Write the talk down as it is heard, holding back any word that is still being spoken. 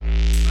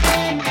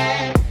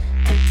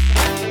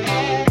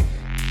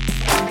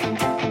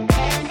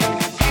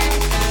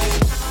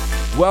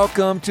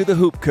Welcome to the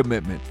Hoop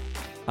Commitment.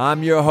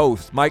 I'm your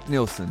host, Mike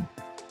Nielsen.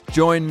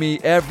 Join me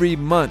every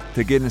month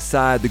to get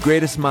inside the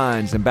greatest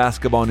minds in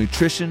basketball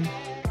nutrition,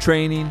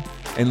 training,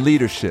 and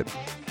leadership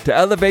to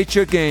elevate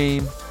your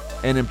game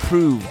and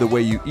improve the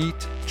way you eat,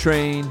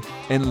 train,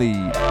 and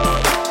lead.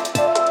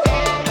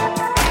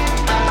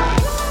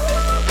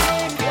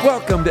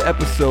 Welcome to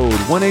episode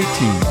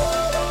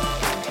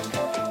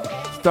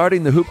 118.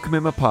 Starting the Hoop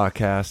Commitment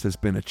podcast has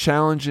been a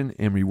challenging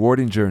and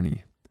rewarding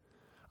journey.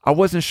 I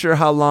wasn't sure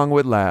how long it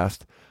would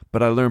last,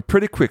 but I learned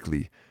pretty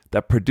quickly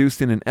that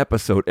producing an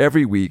episode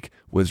every week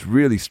was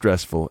really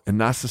stressful and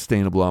not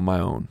sustainable on my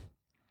own.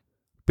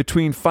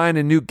 Between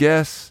finding new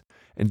guests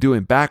and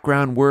doing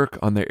background work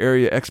on their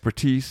area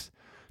expertise,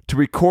 to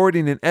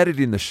recording and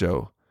editing the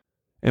show,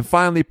 and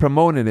finally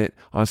promoting it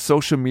on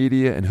social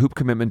media and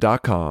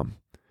hoopcommitment.com,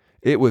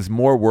 it was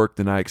more work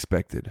than I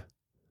expected.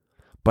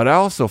 But I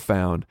also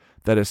found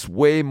that it's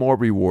way more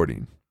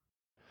rewarding.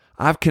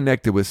 I've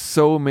connected with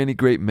so many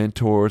great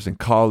mentors and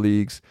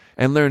colleagues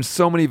and learned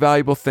so many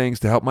valuable things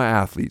to help my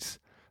athletes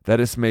that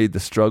it's made the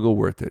struggle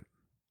worth it.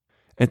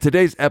 And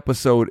today's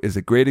episode is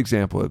a great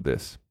example of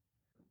this.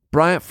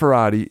 Bryant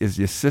Ferate is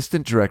the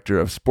Assistant Director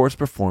of Sports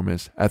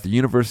Performance at the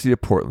University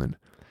of Portland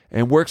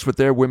and works with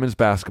their women's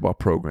basketball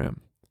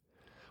program.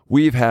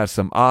 We've had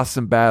some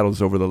awesome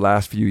battles over the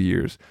last few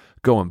years,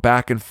 going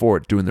back and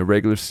forth during the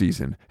regular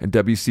season and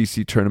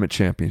WCC tournament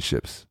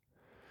championships.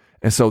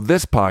 And so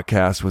this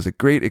podcast was a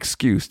great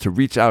excuse to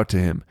reach out to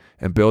him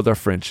and build our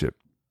friendship.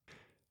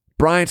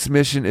 Bryant's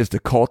mission is to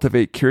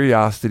cultivate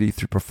curiosity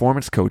through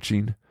performance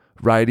coaching,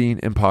 writing,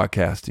 and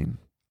podcasting.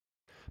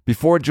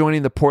 Before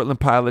joining the Portland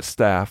Pilots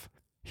staff,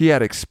 he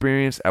had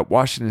experience at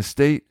Washington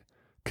State,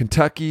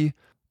 Kentucky,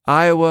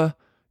 Iowa,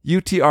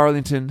 UT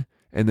Arlington,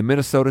 and the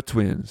Minnesota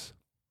Twins.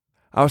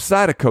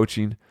 Outside of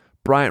coaching,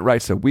 Bryant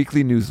writes a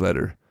weekly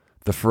newsletter,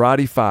 The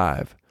Ferate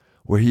 5,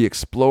 where he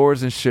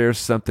explores and shares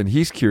something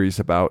he's curious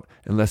about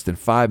in less than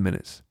 5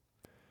 minutes.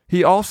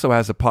 He also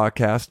has a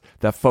podcast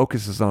that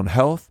focuses on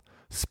health,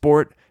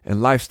 sport,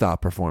 and lifestyle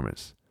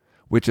performance,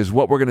 which is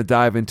what we're going to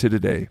dive into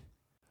today.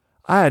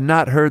 I had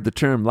not heard the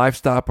term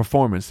lifestyle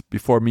performance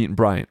before meeting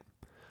Bryant,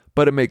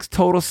 but it makes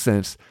total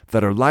sense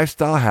that our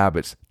lifestyle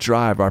habits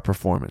drive our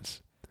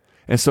performance.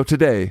 And so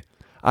today,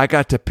 I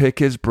got to pick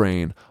his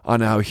brain on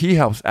how he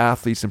helps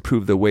athletes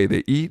improve the way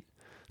they eat,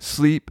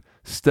 sleep,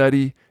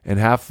 study, and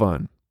have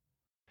fun.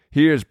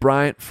 Here's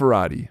Bryant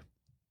Ferate.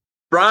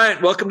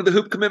 Bryant, welcome to the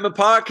Hoop Commitment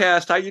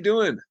Podcast. How you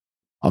doing?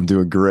 I'm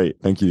doing great.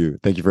 Thank you.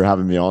 Thank you for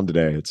having me on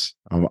today.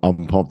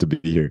 I'm pumped to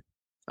be here.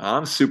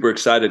 I'm super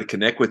excited to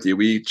connect with you.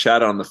 We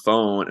chatted on the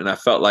phone, and I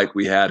felt like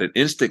we had an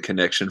instant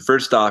connection.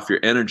 First off, your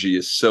energy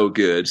is so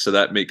good, so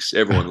that makes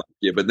everyone like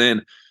you. But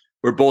then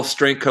we're both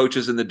strength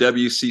coaches in the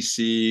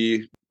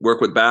WCC, work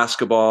with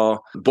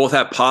basketball, both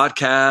have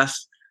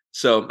podcasts.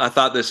 So I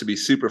thought this would be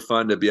super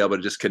fun to be able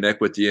to just connect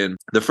with you. And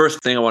the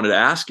first thing I wanted to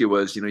ask you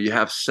was, you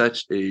have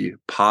such a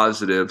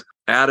positive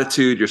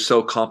attitude. You're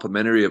so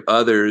complimentary of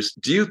others.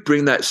 Do you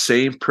bring that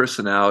same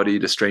personality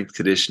to strength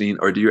conditioning,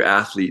 or do your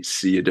athletes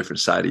see a different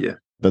side of you?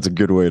 That's a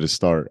good way to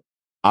start.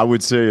 I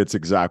would say it's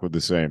exactly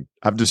the same.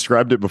 I've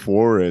described it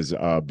before as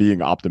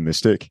being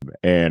optimistic.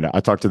 And I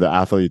talk to the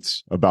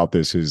athletes about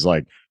this is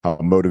like how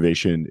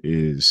motivation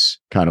is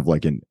kind of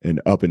like an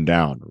up and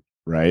down,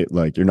 right?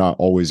 Like you're not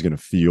always going to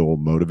feel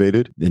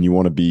motivated, and you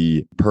want to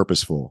be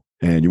purposeful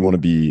and you want to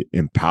be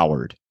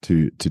empowered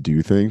to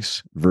do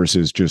things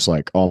versus just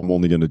like, oh, I'm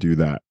only going to do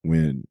that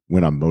when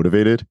I'm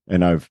motivated.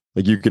 And I've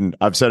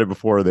said it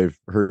before, they've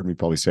heard me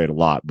probably say it a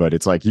lot, but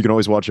it's like you can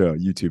always watch a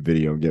YouTube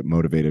video and get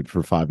motivated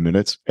for 5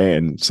 minutes.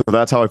 And so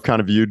that's how I've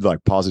kind of viewed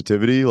like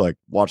positivity, like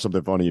watch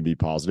something funny and be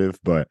positive.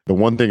 But the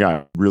one thing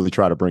I really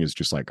try to bring is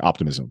just like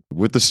optimism.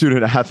 With the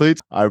student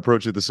athletes, I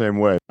approach it the same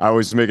way. I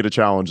always make it a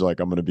challenge. Like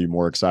I'm going to be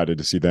more excited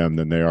to see them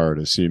than they are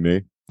to see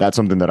me. That's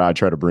something that I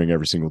try to bring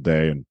every single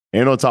day.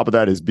 And on top of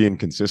that is being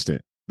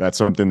consistent. That's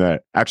something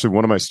that actually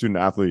one of my student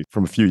athletes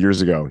from a few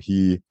years ago,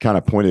 he kind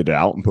of pointed it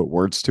out and put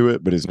words to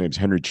it, but his name's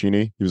Henry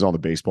Cheney. He was on the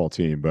baseball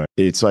team, but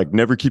it's like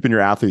never keeping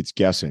your athletes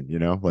guessing,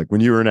 like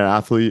when you were an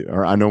athlete,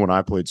 or I know when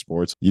I played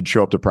sports, you'd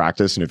show up to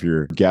practice, and if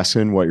you're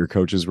guessing what your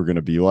coaches were going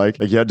to be like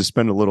you had to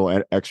spend a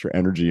little extra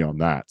energy on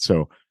that.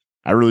 So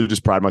I really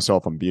just pride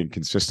myself on being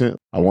consistent.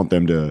 I want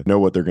them to know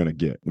what they're going to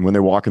get. And when they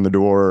walk in the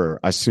door, or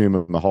I see them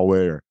in the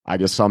hallway, or I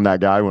guess I'm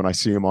that guy when I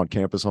see them on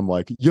campus, I'm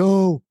like,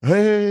 yo,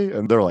 hey.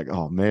 And they're like,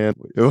 oh man,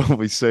 he'll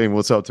be saying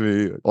what's up to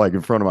me like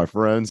in front of my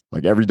friends.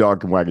 Like every dog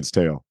can wag its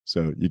tail.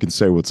 So you can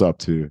say what's up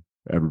to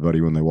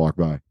everybody when they walk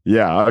by.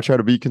 Yeah, I try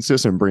to be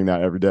consistent and bring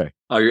that every day.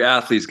 Oh, your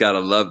athletes got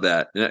to love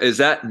that. Now, is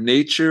that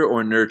nature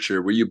or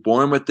nurture? Were you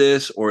born with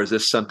this, or is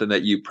this something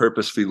that you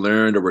purposely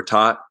learned or were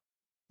taught?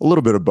 A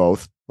little bit of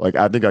both. Like,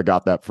 I think I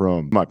got that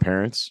from my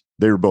parents.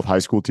 They were both high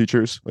school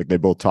teachers. Like, they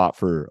both taught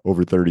for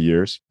over 30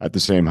 years at the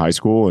same high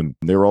school. And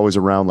they were always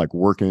around like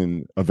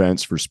working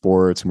events for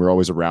sports. And we we're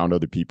always around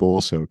other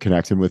people. So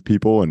connecting with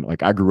people. And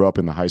like, I grew up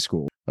in the high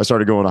school I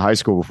started going to high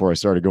school before I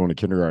started going to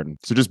kindergarten.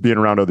 So just being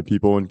around other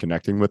people and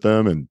connecting with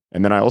them. And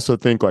then I also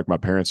think like my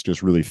parents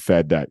just really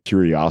fed that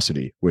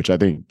curiosity, which I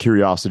think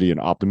curiosity and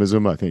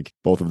optimism, I think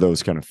both of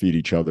those kind of feed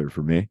each other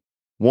for me.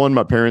 One,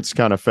 my parents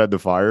kind of fed the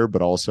fire,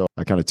 but also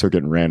I kind of took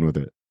it and ran with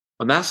it.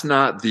 And that's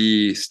not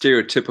the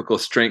stereotypical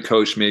strength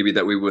coach maybe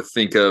that we would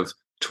think of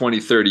 20,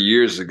 30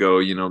 years ago.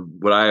 You know,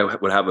 what I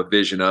would have a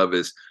vision of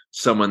is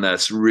someone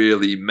that's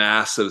really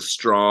massive,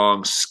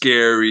 strong,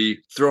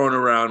 scary, throwing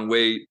around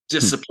weight,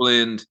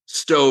 disciplined,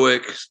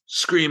 stoic,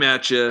 scream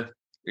at you.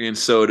 And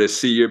so to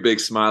see your big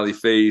smiley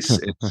face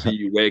and see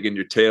you wagging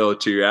your tail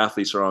to your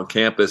athletes around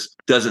campus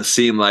doesn't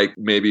seem like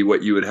maybe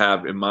what you would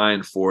have in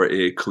mind for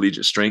a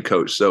collegiate strength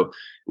coach. So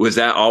was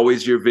that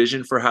always your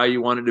vision for how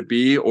you wanted to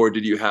be? Or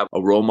did you have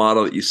a role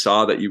model that you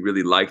saw that you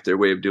really liked their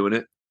way of doing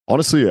it?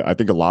 Honestly, I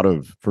think a lot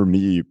of, for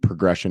me,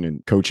 progression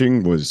in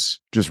coaching was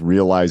just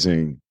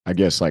realizing, I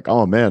guess, like,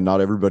 oh man,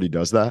 not everybody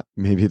does that.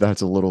 Maybe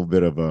that's a little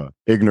bit of a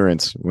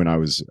ignorance when I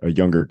was a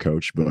younger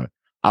coach, but I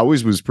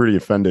always was pretty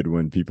offended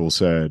when people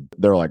said,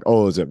 they're like,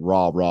 oh, is it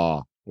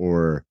rah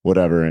or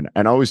whatever? And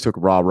I always took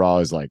rah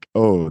as like,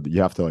 oh,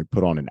 you have to like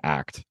put on an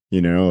act,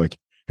 you know, like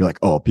you're like,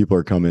 oh, people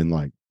are coming,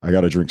 like I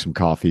got to drink some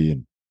coffee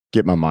and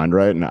get my mind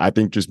right. And I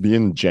think just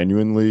being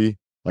genuinely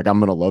like, I'm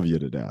going to love you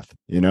to death.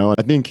 You know,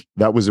 I think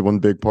that was one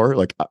big part.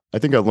 Like, I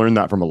think I learned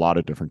that from a lot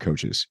of different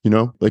coaches, you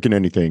know, like in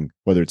anything,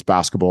 whether it's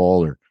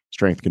basketball or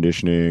strength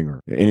conditioning or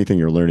anything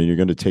you're learning, you're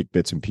going to take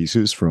bits and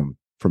pieces from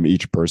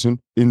each person.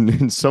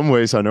 In some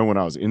ways, I know when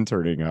I was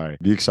interning, I'd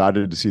be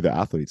excited to see the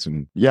athletes.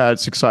 And yeah,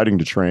 it's exciting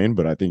to train,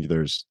 but I think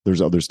there's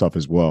other stuff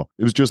as well.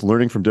 It was just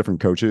learning from different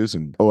coaches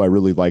and, oh, I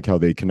really like how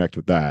they connect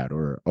with that.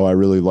 Or, oh, I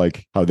really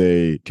like how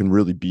they can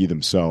really be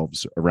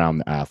themselves around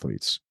the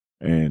athletes.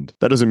 And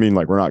that doesn't mean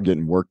like we're not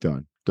getting work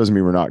done. Doesn't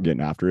mean we're not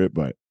getting after it.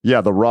 But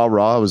yeah, the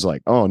rah was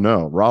like, oh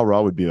no,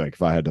 rah would be like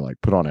if I had to like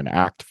put on an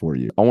act for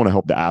you. I want to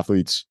help the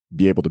athletes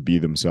be able to be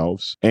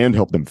themselves and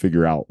help them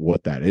figure out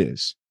what that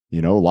is.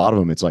 You know, a lot of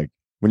them, it's like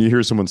when you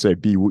hear someone say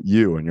be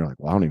you and you're like,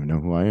 well, I don't even know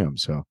who I am.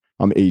 So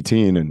I'm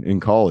 18 and in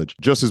college,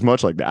 just as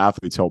much like the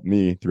athletes helped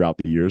me throughout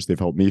the years. They've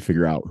helped me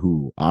figure out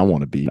who I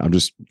want to be. I'm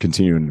just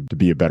continuing to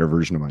be a better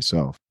version of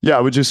myself. Yeah,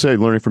 I would just say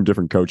learning from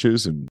different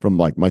coaches and from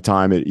like my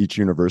time at each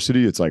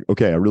university, it's like,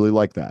 okay, I really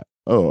like that.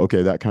 Oh,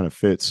 okay, that kind of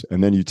fits.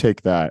 And then you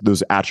take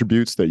those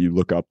attributes that you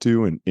look up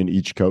to in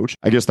each coach.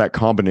 I guess that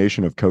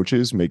combination of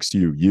coaches makes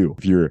you you.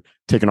 If you're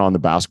taking on the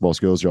basketball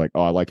skills, you're like,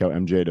 oh, I like how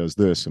MJ does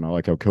this and I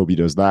like how Kobe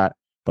does that.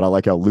 But I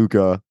like how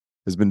Luka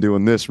has been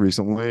doing this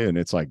recently. And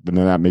it's like, but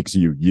then that makes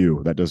you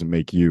you. That doesn't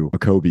make you a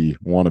Kobe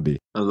wannabe.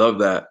 I love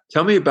that.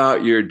 Tell me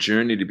about your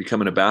journey to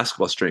becoming a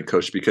basketball strength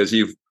coach, because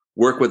you've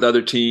worked with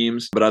other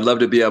teams, but I'd love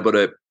to be able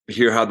to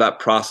hear how that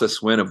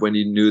process went of when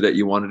you knew that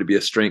you wanted to be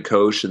a strength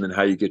coach and then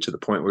how you get to the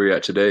point where you're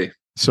at today.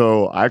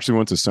 So I actually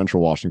went to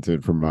Central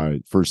Washington for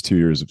my first 2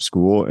 years of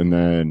school. And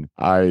then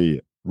I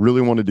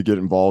really wanted to get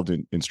involved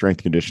in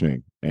strength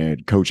conditioning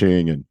and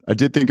coaching. And I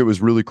did think it was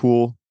really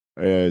cool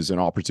as an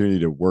opportunity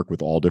to work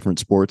with all different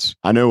sports.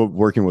 I know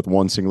working with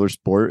one singular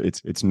sport,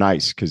 it's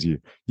nice because you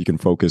can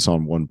focus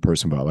on one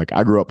person. But like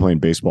I grew up playing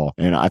baseball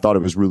and I thought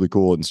it was really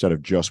cool instead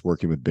of just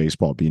working with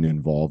baseball, being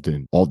involved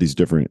in all these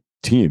different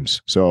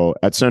teams. So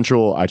at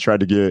Central, I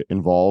tried to get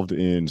involved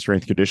in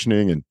strength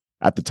conditioning. And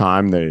at the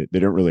time, they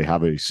didn't really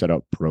have a set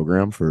up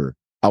program for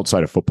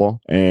outside of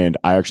football. And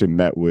I actually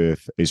met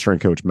with a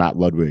strength coach, Matt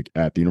Ludwig,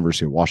 at the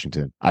University of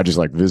Washington. I just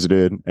like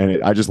visited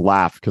and I just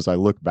laughed because I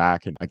look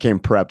back and I came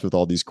prepped with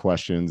all these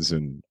questions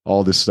and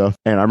all this stuff.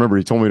 And I remember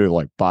he told me to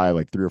like buy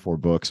like 3 or 4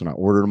 books and I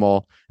ordered them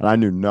all and I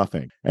knew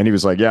nothing. And he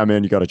was like, yeah,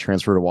 man, you got to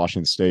transfer to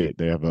Washington State.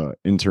 They have an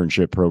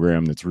internship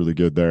program that's really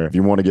good there. If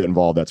you want to get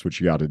involved, that's what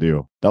you got to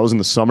do. That was in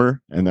the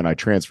summer. And then I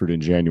transferred in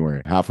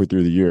January, halfway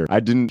through the year. I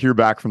didn't hear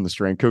back from the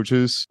strength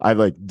coaches. I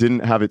like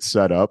didn't have it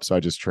set up. So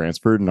I just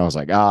transferred and I was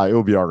like,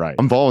 it'll be all right.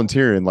 I'm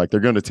volunteering. Like they're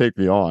going to take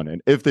me on.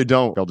 And if they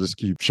don't, I'll just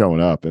keep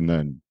showing up. And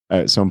then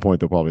at some point,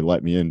 they'll probably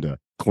let me in to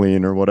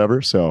clean or whatever.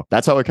 So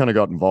that's how I kind of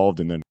got involved.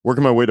 And then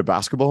working my way to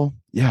basketball.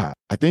 Yeah,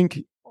 I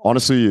think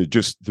honestly,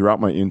 just throughout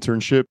my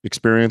internship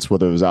experience,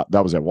 whether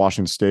that was at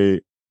Washington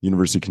State,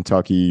 University of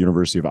Kentucky,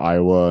 University of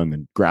Iowa, and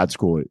then grad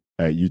school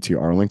at UT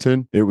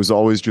Arlington, it was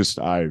always just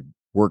I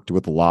worked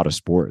with a lot of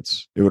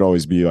sports. It would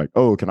always be like,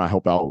 oh, can I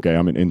help out? Okay,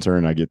 I'm an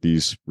intern. I get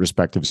these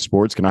respective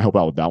sports. Can I help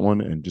out with that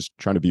one? And just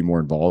trying to be more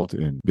involved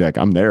and be like,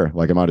 I'm there.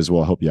 Like I might as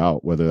well help you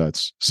out, whether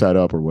that's set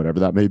up or whatever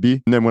that may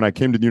be. And then when I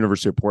came to the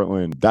University of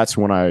Portland, that's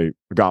when I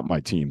got my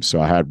team. So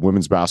I had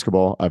women's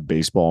basketball, I have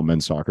baseball,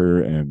 men's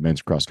soccer, and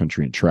men's cross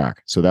country and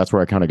track. So that's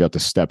where I kind of got to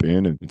step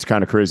in. And it's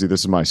kind of crazy.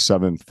 This is my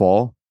 7th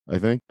fall, I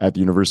think, at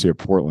the University of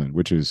Portland,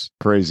 which is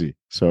crazy.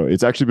 So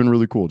it's actually been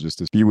really cool just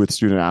to be with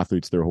student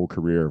athletes their whole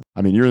career.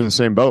 I mean, you're in the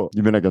same boat.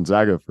 You've been at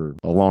Gonzaga for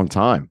a long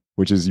time,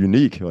 which is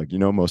unique. Like, you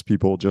know, most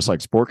people, just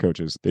like sport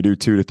coaches, they do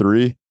 2 to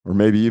 3 or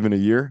maybe even a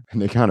year and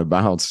they kind of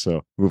bounce.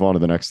 So move on to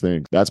the next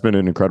thing. That's been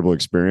an incredible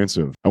experience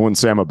I wouldn't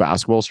say I'm a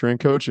basketball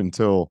strength coach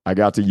until I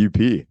got to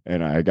UP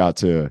and I got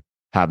to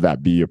have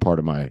that be a part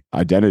of my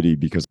identity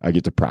because I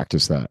get to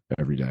practice that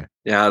every day.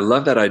 Yeah, I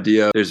love that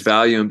idea. There's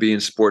value in being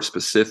sports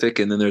specific,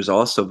 and then there's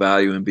also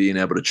value in being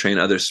able to train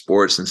other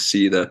sports and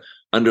see the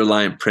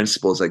underlying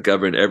principles that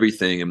govern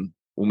everything. And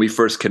when we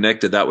first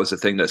connected, that was the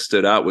thing that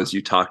stood out was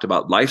you talked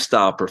about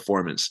lifestyle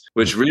performance,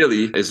 which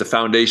really is the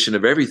foundation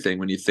of everything.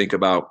 When you think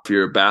about if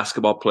you're a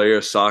basketball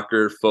player,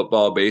 soccer,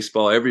 football,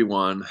 baseball,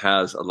 everyone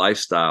has a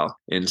lifestyle.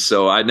 And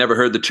so I'd never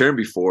heard the term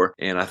before.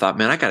 And I thought,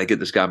 man, I got to get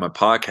this guy on my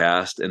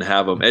podcast and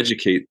have him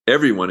educate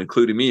everyone,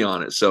 including me,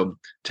 on it. So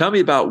tell me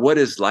about what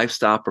is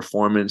lifestyle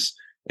performance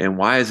and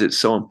why is it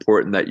so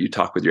important that you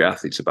talk with your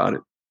athletes about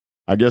it?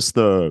 I guess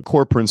the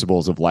core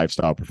principles of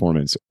lifestyle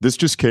performance, this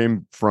just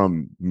came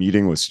from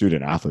meeting with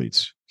student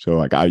athletes. So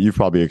like you've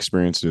probably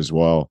experienced it as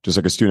well. Just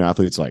like a student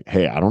athlete's like,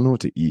 hey, I don't know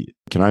what to eat.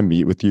 Can I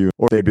meet with you?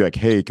 Or they'd be like,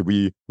 hey, could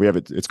we have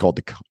it? It's called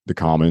the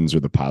Commons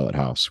or the Pilot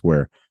House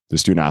where the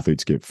student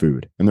athletes get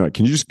food. And they're like,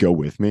 can you just go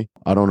with me?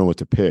 I don't know what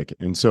to pick.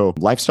 And so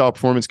lifestyle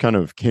performance kind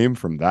of came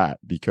from that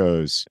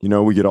because,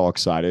 we get all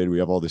excited. We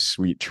have all this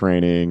sweet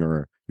training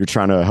or you're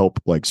trying to help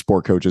like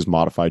sport coaches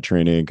modify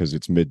training because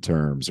it's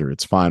midterms or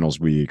it's finals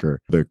week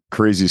or the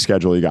crazy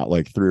schedule. You got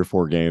like 3 or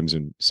 4 games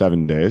in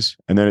 7 days.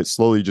 And then it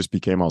slowly just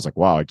became, I was like,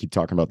 wow, I keep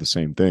talking about the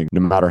same thing.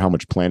 No matter how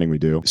much planning we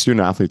do,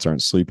 student athletes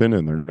aren't sleeping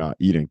and they're not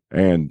eating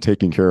and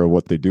taking care of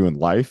what they do in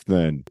life.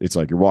 Then it's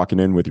like you're walking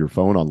in with your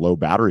phone on low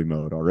battery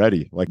mode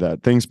already. Like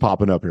that thing's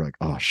popping up. You're like,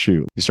 oh,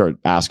 shoot. You start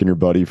asking your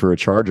buddy for a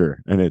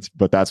charger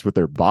but that's with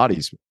their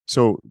bodies.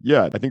 So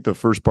yeah, I think the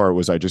first part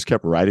was I just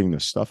kept writing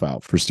this stuff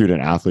out for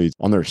student athletes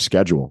on their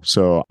schedule.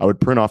 So I would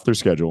print off their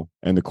schedule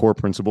and the core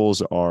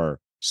principles are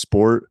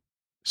sport,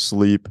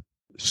 sleep,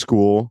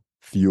 school,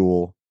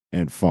 fuel,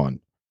 and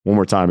fun. One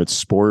more time, it's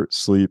sport,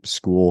 sleep,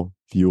 school,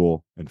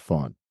 fuel, and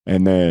fun.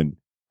 And then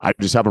I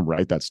just have them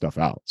write that stuff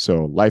out.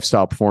 So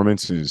lifestyle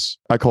performance is,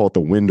 I call it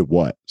the when to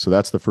what. So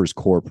that's the first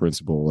core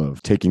principle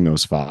of taking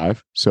those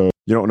 5. So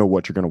you don't know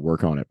what you're going to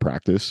work on at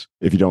practice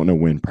if you don't know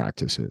when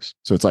practice is.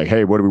 So it's like,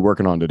 hey, what are we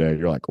working on today?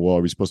 You're like, well,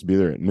 are we supposed to be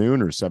there at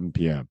noon or 7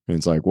 p.m.? And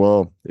it's like,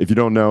 well, if you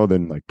don't know,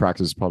 then like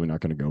practice is probably not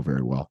going to go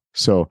very well.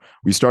 So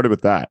we started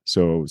with that.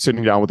 So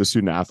sitting down with a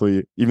student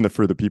athlete, even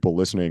for the people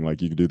listening,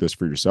 like you can do this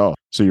for yourself.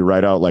 So you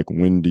write out like,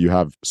 when do you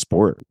have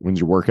sport? When's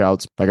your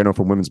workouts? Like I know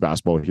for women's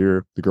basketball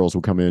here, the girls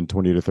will come in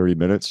 20 to 30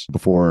 minutes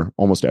before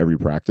almost every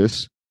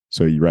practice.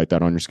 So you write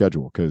that on your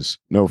schedule because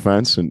no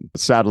offense. And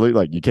sadly,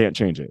 like you can't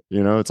change it.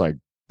 It's like,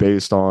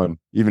 based on,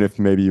 even if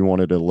maybe you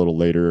wanted it a little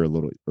later, a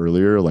little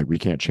earlier, like we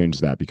can't change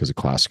that because of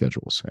class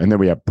schedules. And then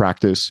we have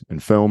practice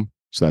and film.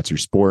 So that's your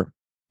sport.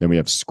 Then we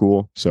have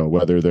school. So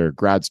whether they're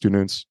grad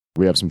students,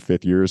 we have some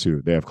 5th years who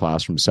they have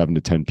class from 7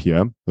 to 10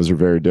 p.m. Those are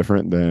very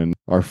different than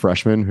our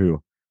freshmen who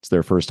it's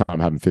their first time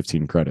having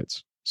 15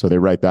 credits. So they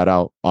write that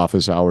out,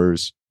 office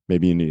hours,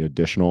 maybe any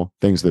additional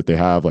things that they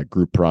have like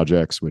group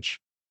projects, which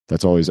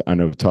that's always, I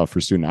know, tough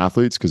for student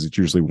athletes because it's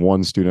usually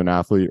 1 student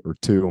athlete or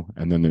 2.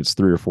 And then it's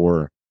 3 or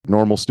 4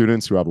 normal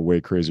students who have a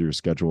way crazier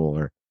schedule,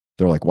 or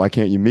they're like, why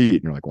can't you meet?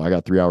 And you're like, well, I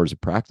got 3 hours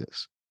of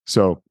practice.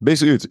 So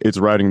basically it's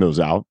writing those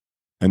out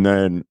and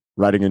then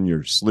writing in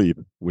your sleep,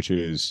 which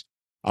is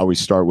I always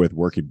start with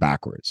working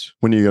backwards.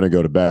 When are you going to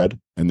go to bed?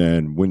 And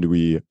then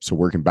so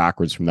working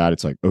backwards from that,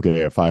 it's like,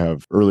 okay, if I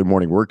have early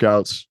morning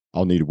workouts,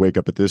 I'll need to wake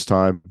up at this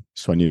time.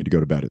 So I need to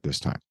go to bed at this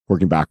time,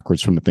 working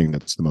backwards from the thing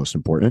that's the most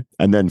important.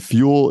 And then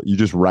fuel, you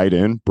just write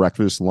in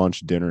breakfast,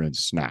 lunch, dinner, and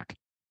snack.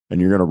 And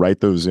you're going to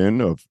write those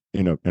in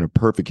a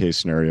perfect case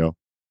scenario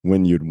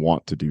when you'd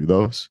want to do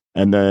those.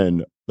 And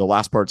then the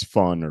last part's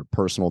fun or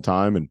personal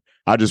time. And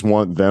I just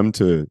want them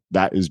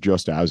that is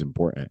just as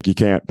important. You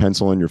can't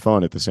pencil in your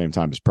fun at the same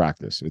time as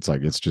practice. It's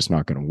like, it's just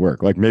not going to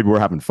work. Like maybe we're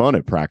having fun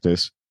at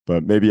practice,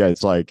 but maybe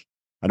it's like,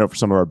 I know for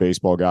some of our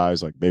baseball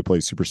guys, like they play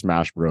Super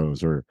Smash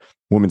Bros. Or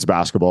women's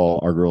basketball,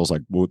 our girls,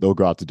 like they'll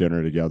go out to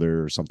dinner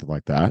together or something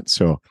like that.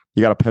 So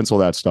you got to pencil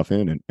that stuff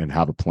in and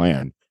have a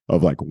plan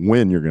of like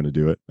when you're going to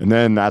do it. And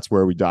then that's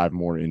where we dive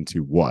more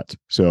into what.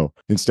 So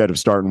instead of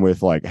starting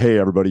with like, hey,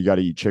 everybody, you got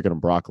to eat chicken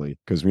and broccoli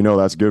because we know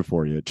that's good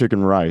for you,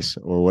 chicken, rice,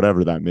 or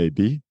whatever that may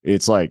be.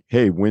 It's like,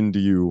 hey, when do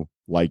you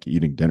like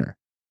eating dinner?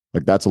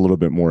 Like that's a little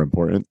bit more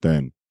important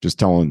than just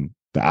telling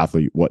the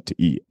athlete what to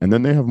eat. And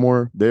then they have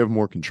more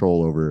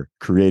control over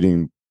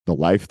creating the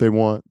life they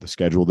want, the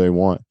schedule they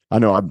want. I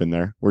know I've been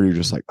there where you're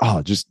just like,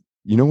 oh, just,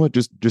 you know what,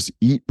 just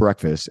eat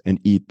breakfast and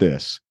eat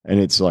this. And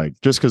it's like,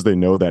 just because they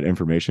know that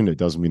information, it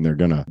doesn't mean they're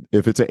gonna,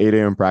 if it's an 8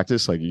 a.m.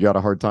 practice, like you got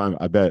a hard time.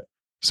 I bet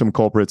some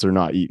culprits are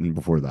not eating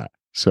before that.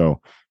 So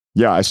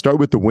yeah, I start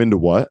with the when to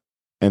what,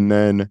 and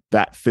then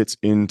that fits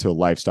into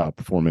lifestyle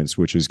performance,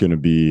 which is going to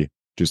be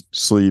just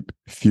sleep,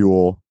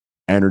 fuel,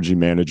 energy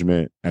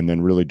management, and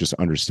then really just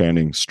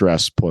understanding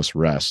stress plus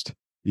rest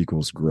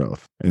equals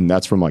growth. And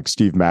that's from like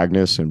Steve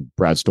Magnus and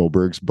Brad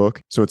Stolberg's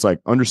book. So it's like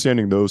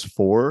understanding those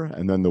 4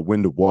 and then the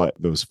when to what,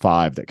 those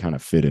 5 that kind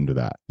of fit into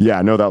that. Yeah,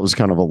 I know that was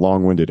kind of a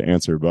long-winded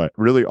answer, but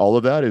really all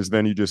of that is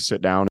then you just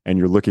sit down and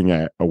you're looking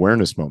at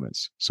awareness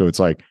moments. So it's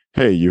like,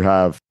 hey, you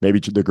have maybe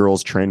the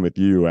girls train with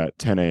you at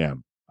 10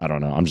 a.m. I don't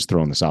know. I'm just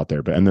throwing this out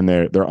there. But and then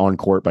they're on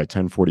court by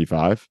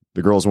 10:45.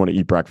 The girls want to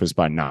eat breakfast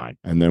by 9.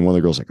 And then one of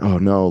the girls like, oh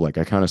no, like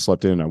I kind of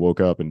slept in. I woke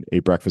up and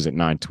ate breakfast at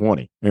 9:20.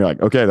 And you're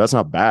like, okay, that's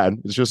not bad.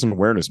 It's just an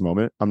awareness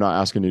moment. I'm not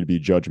asking you to be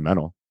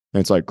judgmental. And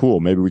it's like,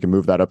 cool, maybe we can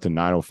move that up to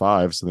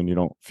 9:05. So then you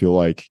don't feel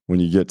like when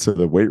you get to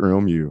the weight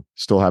room, you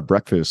still have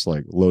breakfast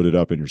like loaded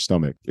up in your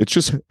stomach. It's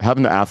just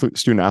having the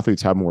student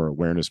athletes have more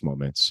awareness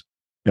moments.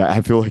 Yeah,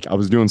 I feel like I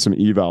was doing some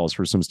evals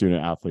for some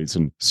student athletes,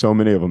 and so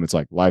many of them, it's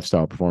like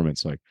lifestyle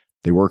performance. Like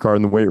they work hard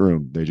in the weight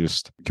room. They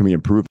just, can we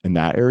improve in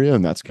that area?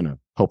 And that's going to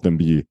help them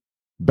be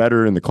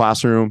better in the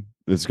classroom.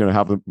 It's going to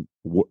have the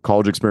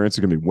college experience is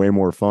going to be way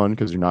more fun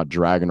because you're not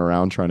dragging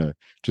around trying to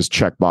just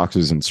check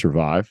boxes and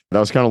survive. That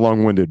was kind of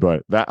long-winded,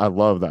 but that I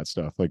love that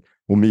stuff. Like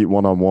we'll meet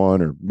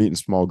one-on-one or meet in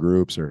small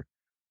groups, or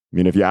I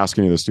mean, if you ask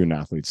any of the student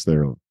athletes,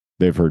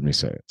 they've heard me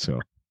say it. So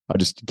I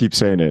just keep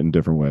saying it in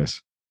different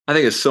ways. I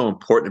think it's so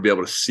important to be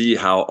able to see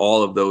how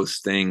all of those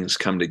things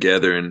come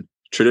together. And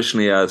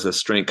traditionally, as a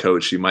strength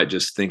coach, you might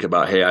just think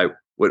about, hey,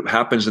 what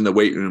happens in the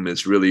weight room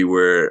is really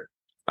where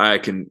I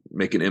can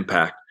make an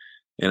impact.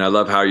 And I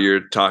love how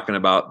you're talking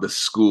about the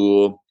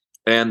school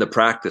and the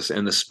practice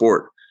and the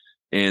sport.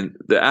 And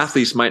the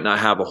athletes might not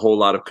have a whole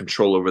lot of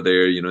control over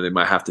there. You know, they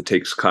might have to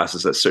take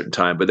classes at a certain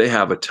time, but they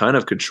have a ton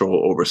of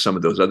control over some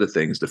of those other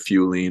things, the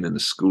fueling and the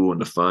school and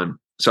the fun.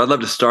 So I'd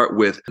love to start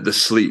with the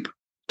sleep.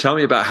 Tell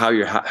me about how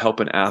you're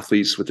helping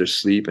athletes with their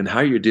sleep and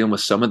how you're dealing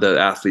with some of the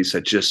athletes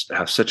that just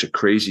have such a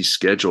crazy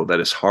schedule that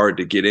it's hard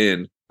to get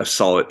in a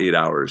solid 8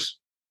 hours.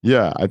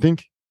 Yeah, I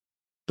think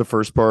the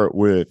first part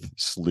with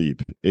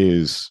sleep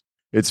is,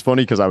 it's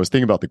funny because I was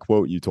thinking about the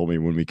quote you told me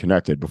when we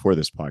connected before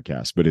this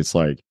podcast, but it's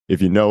like,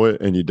 if you know it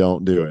and you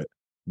don't do it,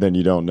 then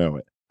you don't know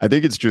it. I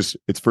think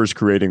it's first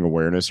creating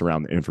awareness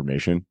around the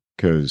information,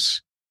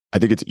 because I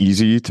think it's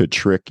easy to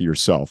trick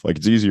yourself. Like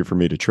it's easier for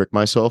me to trick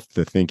myself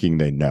to thinking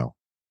they know.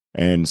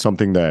 And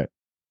something that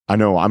I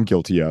know I'm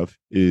guilty of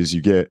is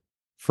you get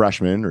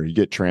freshmen or you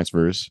get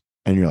transfers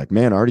and you're like,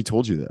 man, I already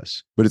told you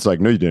this. But it's like,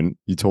 no, you didn't.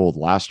 You told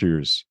last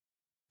year's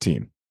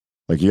team.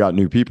 Like you got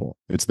new people.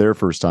 It's their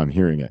first time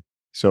hearing it.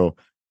 So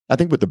I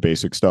think with the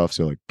basic stuff,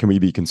 so like, can we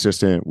be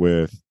consistent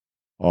with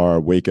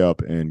our wake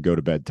up and go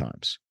to bed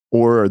times?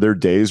 Or are there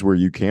days where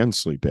you can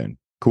sleep in?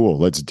 Cool,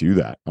 let's do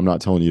that. I'm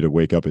not telling you to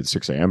wake up at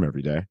 6 a.m.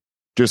 every day.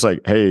 Just like,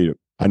 hey,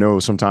 I know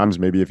sometimes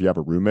maybe if you have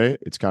a roommate,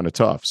 it's kind of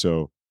tough.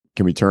 So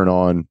can we turn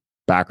on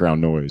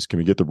background noise? Can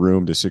we get the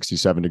room to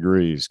 67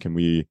 degrees? Can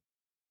we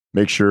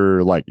make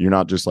sure like you're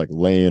not just like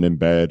laying in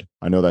bed?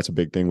 I know that's a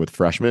big thing with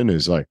freshmen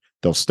is like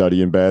they'll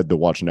study in bed, they'll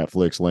watch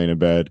Netflix laying in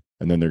bed,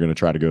 and then they're going to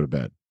try to go to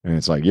bed. And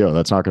it's like, yo,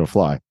 that's not going to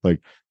fly.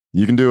 Like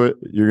you can do it.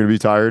 You're going to be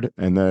tired.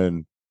 And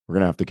then we're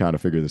going to have to kind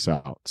of figure this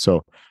out.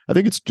 So I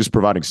think it's just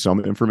providing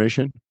some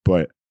information,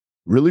 but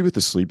really with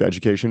the sleep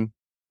education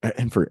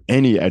and for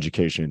any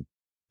education,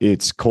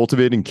 it's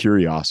cultivating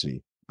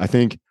curiosity. I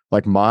think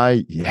like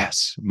my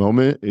yes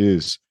moment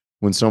is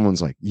when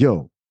someone's like,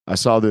 yo, I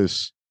saw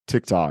this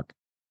TikTok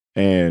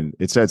and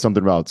it said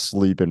something about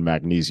sleep and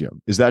magnesium.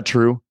 Is that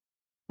true?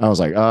 I was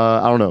like,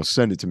 I don't know.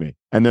 Send it to me.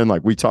 And then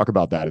like we talk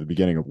about that at the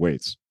beginning of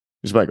weights.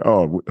 Just like,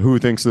 oh, who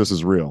thinks this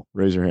is real?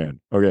 Raise your hand.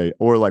 Okay.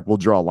 Or like we'll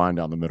draw a line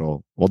down the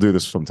middle. We'll do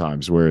this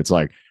sometimes where it's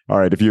like, all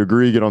right, if you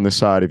agree, get on this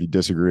side. If you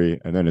disagree,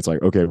 and then it's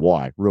like, okay,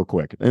 why? Real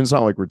quick. And it's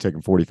not like we're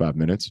taking 45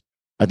 minutes.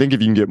 I think if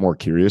you can get more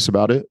curious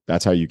about it,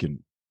 that's how you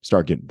can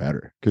start getting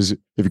better. Because if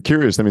you're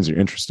curious, that means you're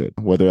interested.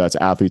 Whether that's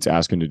athletes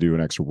asking to do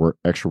an extra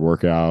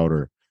workout,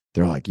 or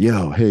they're like,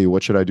 yo, hey,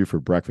 what should I do for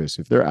breakfast?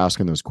 If they're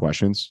asking those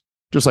questions,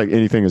 just like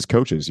anything as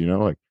coaches, you know,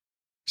 like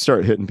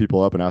start hitting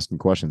people up and asking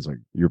questions, like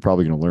you're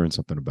probably going to learn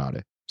something about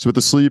it. So with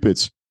the sleep,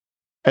 it's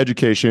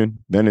education.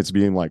 Then it's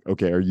being like,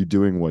 okay, are you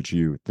doing what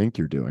you think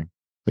you're doing?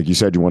 Like you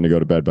said, you want to go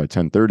to bed by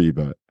 10:30,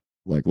 but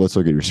like, let's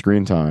look at your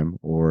screen time.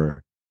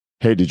 Or,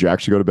 hey, did you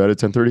actually go to bed at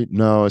 10:30?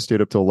 No, I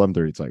stayed up till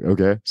 11:30. It's like,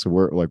 okay, so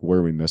where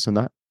are we missing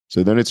that?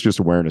 So then it's just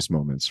awareness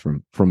moments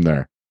from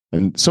there.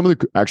 And some of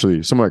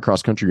my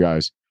cross country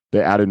guys,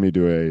 they added me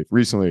to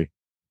recently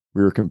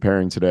we were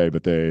comparing today,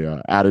 but they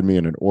added me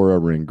in an Aura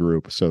Ring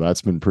group. So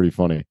that's been pretty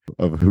funny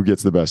of who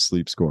gets the best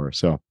sleep score.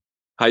 So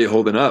how you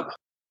holding up?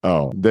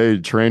 Oh, they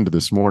trained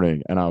this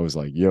morning and I was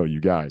like, yo, you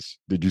guys,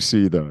 did you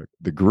see the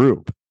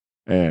group?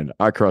 And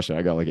I crushed it.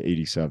 I got like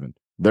 87.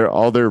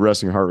 All their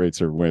resting heart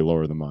rates are way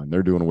lower than mine.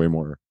 They're doing way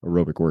more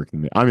aerobic work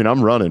than me. I mean,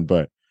 I'm running,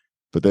 but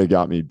they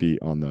got me beat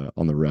on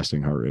the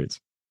resting heart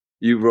rates.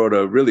 You wrote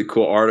a really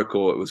cool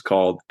article. It was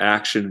called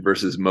Action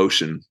versus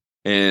Motion,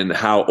 and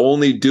how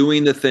only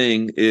doing the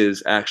thing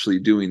is actually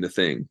doing the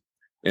thing.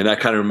 And that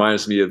kind of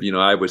reminds me of,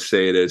 I would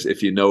say it as,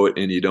 if you know it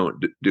and you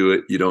don't do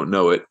it, you don't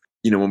know it.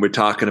 When we're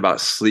talking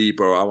about sleep,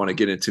 or I want to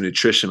get into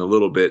nutrition a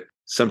little bit,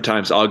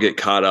 sometimes I'll get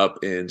caught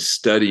up in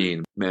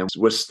studying, man,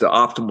 what's the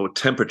optimal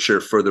temperature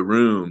for the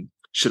room?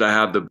 Should I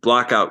have the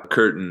blackout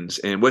curtains?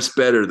 And what's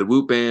better, the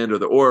Whoop band or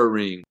the Aura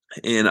Ring?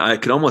 And I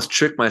could almost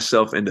trick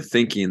myself into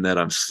thinking that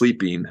I'm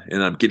sleeping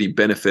and I'm getting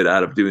benefit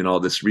out of doing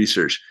all this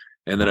research.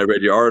 And then I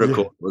read your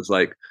article. It was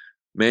like,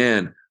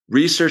 man,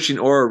 researching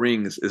Aura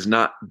Rings is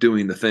not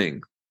doing the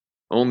thing.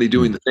 Only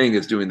doing the thing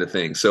is doing the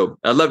thing. So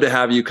I'd love to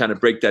have you kind of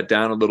break that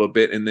down a little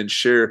bit and then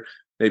share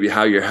maybe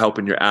how you're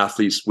helping your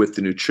athletes with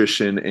the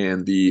nutrition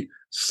and the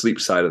sleep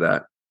side of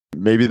that.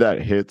 Maybe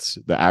that hits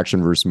the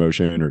action versus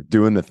motion or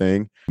doing the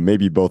thing.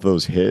 Maybe both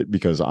those hit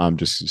because I'm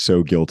just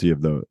so guilty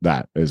of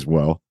that as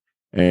well.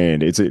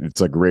 And it's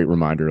a great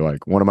reminder.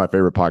 Like one of my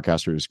favorite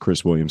podcasters,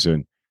 Chris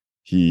Williamson,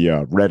 he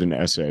read an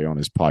essay on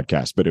his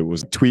podcast, but it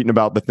was tweeting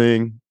about the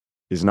thing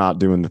is not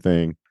doing the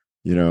thing.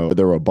 You know,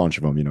 there were a bunch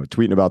of them, you know,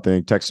 tweeting about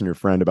thing, texting your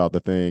friend about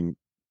the thing,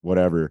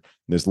 whatever,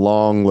 this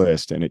long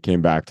list. And it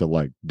came back to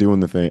like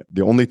doing the thing.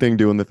 The only thing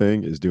doing the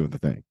thing is doing the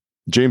thing.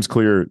 James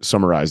Clear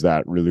summarized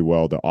that really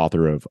well, the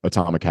author of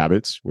Atomic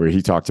Habits, where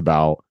he talked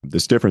about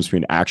this difference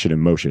between action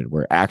and motion,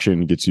 where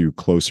action gets you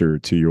closer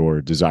to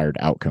your desired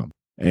outcome.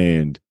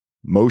 And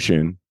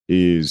motion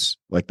is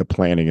like the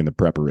planning and the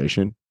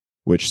preparation,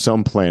 which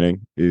some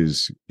planning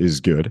is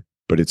good,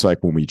 but it's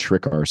like when we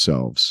trick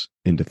ourselves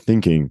into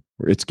thinking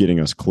it's getting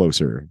us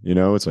closer. You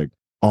know, it's like,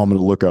 oh, I'm going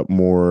to look up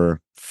more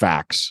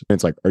facts. And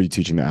it's like, are you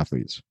teaching the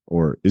athletes,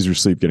 or is your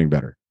sleep getting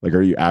better? Like,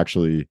 are you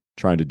actually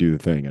trying to do the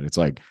thing? And it's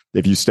like,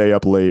 if you stay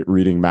up late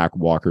reading Mac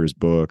Walker's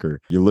book, or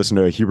you listen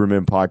to a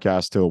Huberman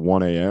podcast till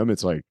 1 a.m.,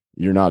 it's like,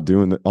 you're not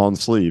doing on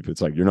sleep.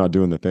 It's like, you're not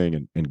doing the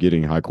thing and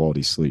getting high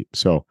quality sleep.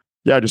 So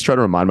yeah, I just try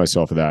to remind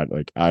myself of that.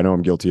 Like, I know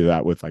I'm guilty of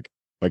that with like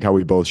how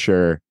we both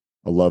share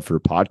a love for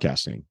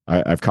podcasting.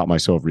 I've caught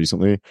myself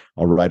recently.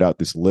 I'll write out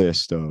this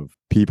list of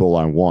people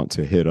I want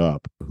to hit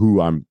up who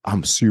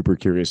I'm super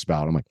curious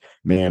about. I'm like,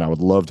 man, I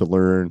would love to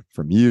learn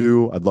from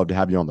you. I'd love to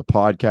have you on the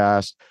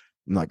podcast.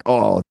 I'm like,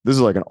 oh, this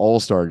is like an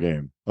all-star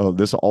game. Oh,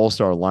 this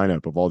all-star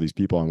lineup of all these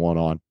people I want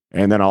on.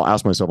 And then I'll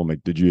ask myself, I'm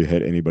like, did you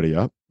hit anybody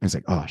up? And it's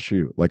like, oh,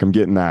 shoot. Like, I'm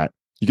getting that.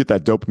 You get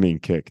that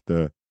dopamine kick.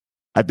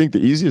 I think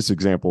the easiest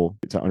example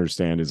to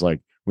understand is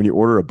like when you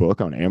order a book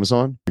on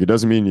Amazon, it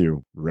doesn't mean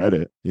you read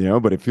it, you know,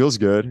 but it feels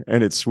good.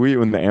 And it's sweet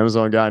when the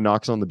Amazon guy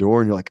knocks on the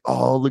door and you're like,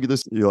 oh, look at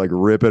this. You like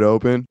rip it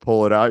open,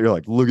 pull it out. You're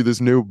like, look at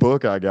this new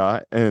book I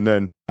got. And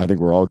then I think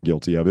we're all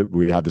guilty of it.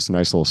 We have this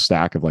nice little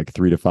stack of like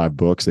 3 to 5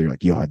 books that you're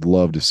like, yo, I'd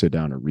love to sit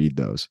down and read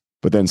those.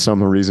 But then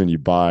some reason you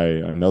buy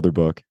another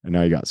book and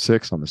now you got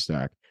 6 on the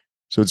stack.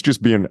 So it's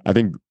just I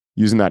think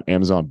using that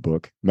Amazon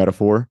book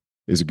metaphor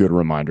is a good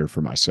reminder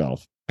for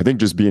myself. I think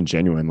just being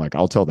genuine, like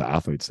I'll tell the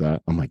athletes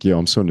that I'm like, yo,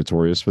 I'm so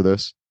notorious for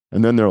this.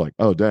 And then they're like,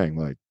 oh, dang,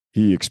 like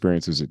he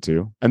experiences it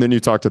too. And then you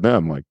talk to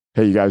them like,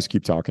 hey, you guys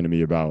keep talking to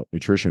me about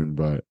nutrition,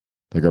 but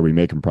like, are we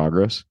making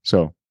progress?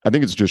 So I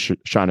think it's just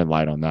shining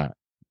light on that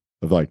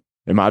of like,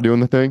 am I doing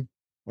the thing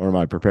or am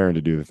I preparing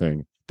to do the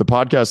thing? The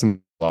podcast is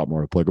a lot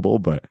more applicable,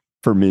 but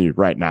for me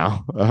right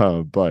now,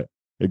 but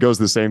it goes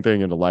the same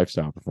thing into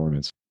lifestyle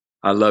performance.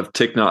 I love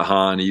Thich Nhat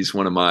Hanh. He's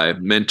one of my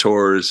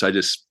mentors. I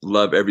just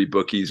love every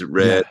book he's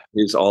read. Yeah.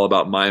 He's all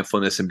about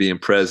mindfulness and being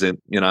present.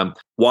 And I'm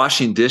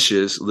washing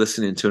dishes,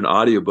 listening to an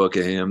audiobook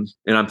of him.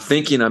 And I'm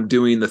thinking I'm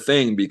doing the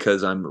thing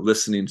because I'm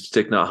listening to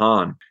Thich Nhat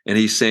Hanh. And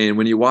he's saying,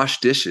 when you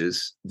wash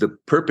dishes, the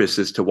purpose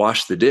is to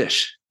wash the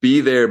dish. Be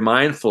there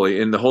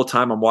mindfully. And the whole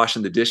time I'm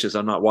washing the dishes,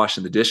 I'm not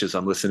washing the dishes.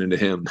 I'm listening to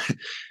him.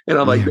 And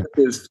I'm like, that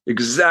is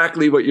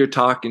exactly what you're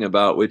talking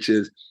about, which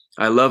is,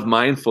 I love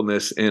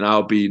mindfulness, and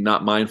I'll be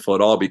not mindful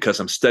at all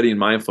because I'm studying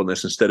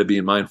mindfulness instead of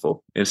being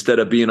mindful. Instead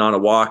of being on a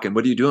walk, and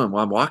what are you doing?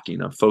 Well, I'm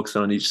walking. I'm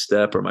focusing on each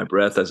step or my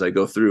breath as I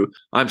go through.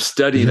 I'm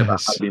studying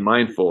about how to be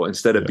mindful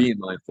instead of being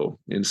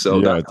mindful. And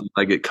so that's what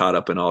I get caught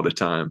up in all the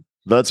time.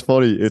 That's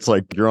funny. It's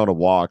like you're on a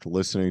walk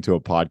listening to a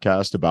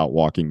podcast about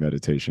walking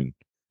meditation.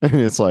 And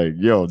it's like,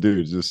 yo,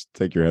 dude, just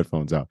take your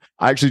headphones out.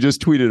 I actually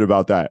just tweeted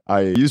about that.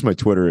 I use my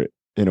Twitter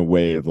in a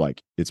way of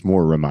like, it's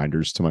more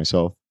reminders to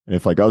myself. And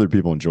if like other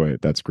people enjoy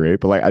it, that's great.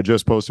 But like I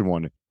just posted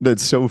one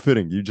that's so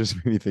fitting. You just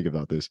made me think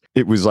about this.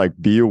 It was like,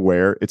 be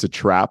aware it's a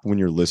trap when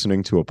you're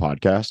listening to a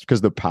podcast,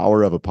 because the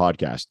power of a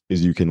podcast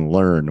is you can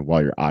learn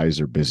while your eyes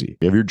are busy.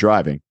 If you're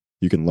driving,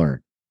 you can learn.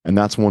 And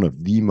that's one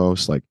of the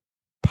most like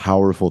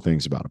powerful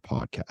things about a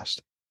podcast,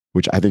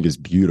 which I think is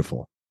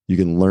beautiful. You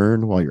can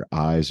learn while your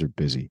eyes are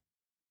busy.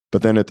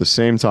 But then at the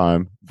same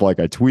time, like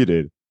I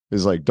tweeted,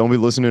 is like, don't be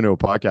listening to a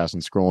podcast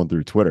and scrolling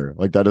through Twitter.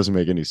 Like that doesn't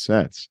make any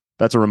sense.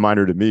 That's a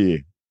reminder to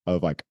me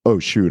of like, oh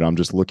shoot, I'm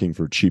just looking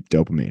for cheap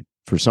dopamine.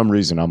 For some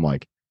reason, I'm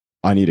like,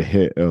 I need a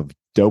hit of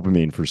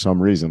dopamine for some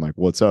reason. Like,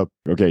 what's up?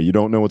 Okay, you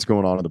don't know what's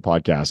going on in the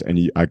podcast.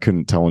 And I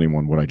couldn't tell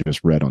anyone what I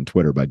just read on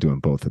Twitter by doing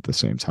both at the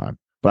same time.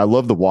 But I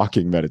love the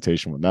walking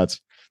meditation one.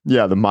 That's,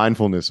 the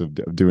mindfulness of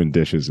doing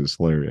dishes is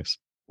hilarious.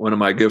 One of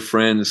my good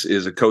friends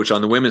is a coach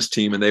on the women's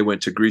team, and they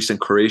went to Greece and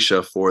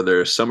Croatia for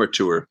their summer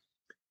tour.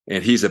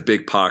 And he's a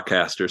big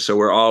podcaster. So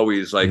we're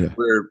always like,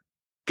 we're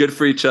good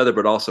for each other,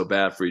 but also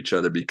bad for each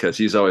other, because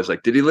he's always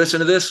like, did he listen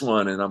to this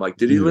one? And I'm like,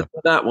 did he listen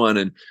to that one?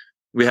 And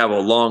we have a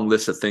long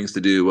list of things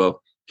to do.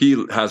 Well,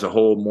 he has a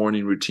whole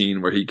morning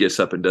routine where he gets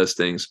up and does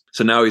things.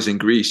 So now he's in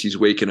Greece. He's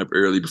waking up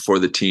early before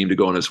the team to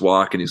go on his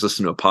walk, and he's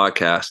listening to a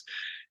podcast.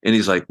 And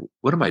he's like,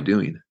 what am I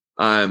doing?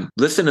 I'm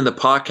listening to the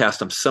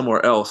podcast. I'm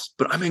somewhere else,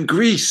 but I'm in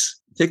Greece.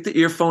 Take the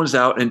earphones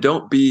out and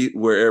don't be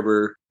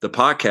wherever the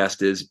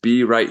podcast is.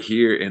 Be right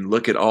here and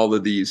look at all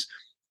of these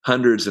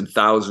hundreds and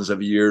thousands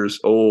of years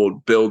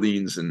old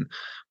buildings and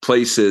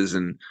places.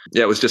 And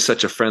yeah, it was just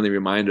such a friendly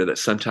reminder that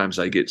sometimes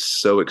I get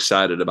so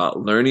excited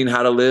about learning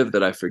how to live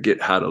that I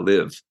forget how to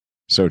live.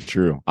 So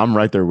true. I'm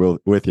right there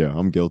with you.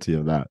 I'm guilty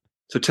of that.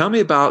 So tell me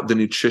about the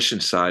nutrition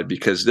side,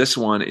 because this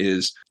one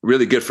is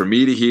really good for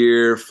me to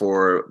hear,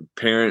 for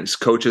parents,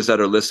 coaches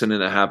that are listening,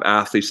 that have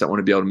athletes that want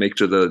to be able to make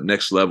to the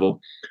next level.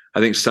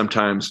 I think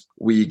sometimes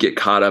we get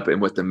caught up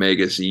in what the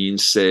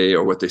magazines say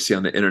or what they see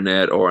on the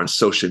internet or on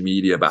social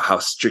media about how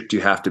strict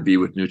you have to be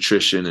with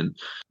nutrition. And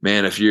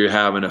man, if you're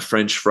having a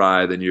French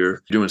fry, then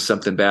you're doing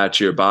something bad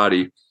to your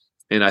body.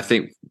 And I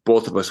think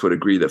both of us would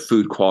agree that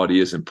food quality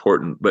is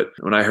important. But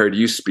when I heard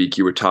you speak,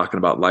 you were talking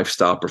about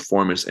lifestyle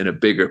performance in a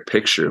bigger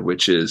picture,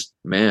 which is,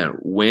 man,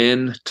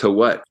 when to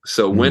what?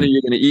 So when are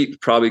you going to eat?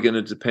 Probably going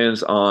to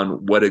depends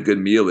on what a good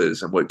meal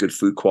is and what good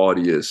food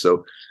quality is.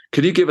 So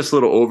could you give us a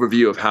little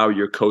overview of how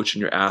you're coaching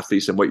your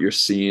athletes and what you're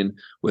seeing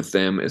with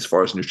them as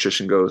far as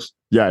nutrition goes?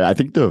 Yeah, I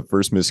think the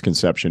first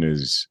misconception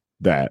is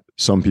that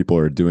some people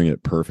are doing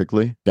it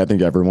perfectly. I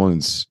think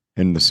everyone's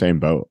in the same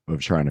boat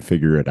of trying to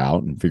figure it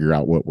out and figure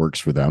out what works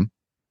for them.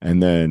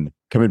 And then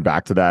coming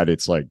back to that,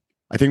 it's like,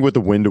 I think with the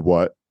when to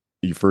what,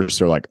 you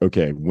first are like,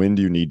 okay, when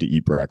do you need to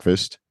eat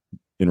breakfast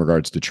in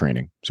regards to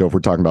training? So if we're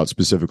talking about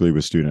specifically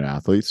with student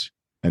athletes,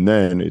 and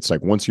then it's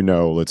like, once you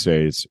know, let's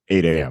say it's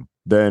 8 a.m.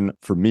 Then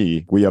for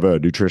me, we have a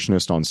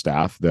nutritionist on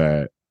staff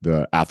that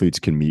the athletes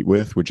can meet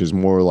with, which is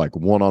more like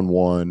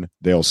one-on-one.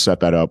 They'll set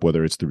that up,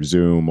 whether it's through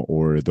Zoom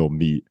or they'll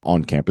meet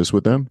on campus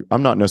with them.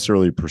 I'm not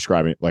necessarily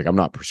prescribing, like I'm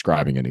not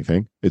prescribing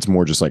anything. It's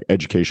more just like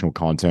educational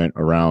content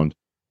around,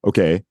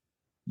 okay,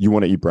 you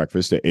want to eat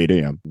breakfast at 8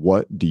 a.m.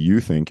 What do you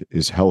think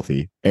is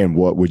healthy and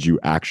what would you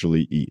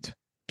actually eat?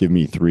 Give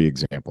me 3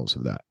 examples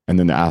of that. And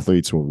then the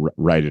athletes will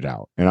write it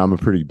out. And I'm a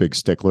pretty big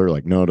stickler,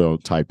 like, no,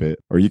 don't type it.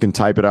 Or you can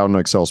type it out in an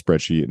Excel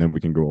spreadsheet and then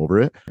we can go over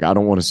it. Like, I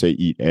don't want to say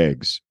eat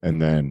eggs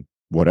and then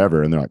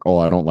whatever. And they're like, oh,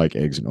 I don't like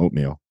eggs and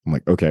oatmeal. I'm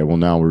like, okay, well,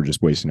 now we're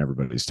just wasting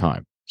everybody's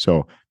time.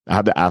 So I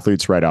have the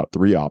athletes write out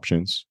 3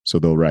 options. So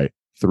they'll write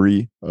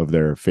 3 of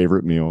their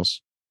favorite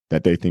meals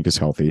that they think is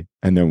healthy.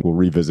 And then we'll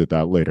revisit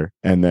that later.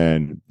 And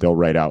then they'll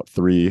write out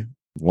 3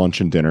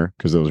 lunch and dinner,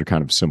 because those are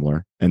kind of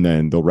similar. And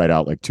then they'll write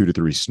out like 2 to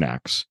 3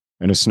 snacks.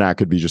 And a snack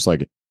could be just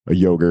like a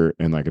yogurt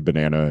and like a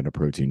banana and a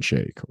protein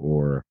shake,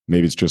 or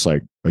maybe it's just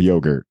like a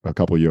yogurt, a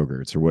couple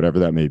yogurts, or whatever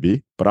that may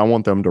be. But I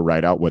want them to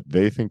write out what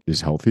they think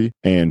is healthy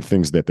and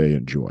things that they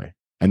enjoy.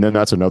 And then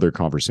that's another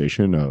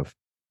conversation of,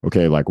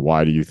 okay, like,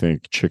 why do you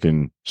think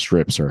chicken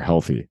strips are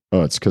healthy?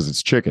 Oh, it's because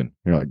it's chicken.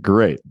 You're like,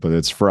 great, but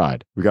it's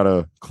fried. We got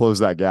to close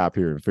that gap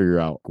here and figure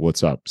out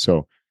what's up.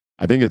 So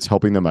I think it's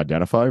helping them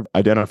identify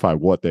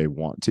what they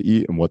want to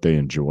eat and what they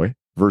enjoy,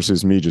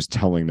 versus me just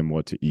telling them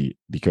what to eat.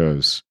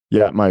 Because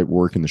yeah, it might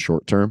work in the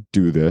short term,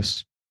 do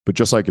this. But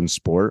just like in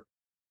sport,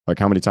 like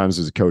how many times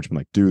as a coach, I'm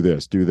like, do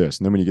this. And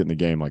then when you get in the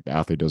game, like the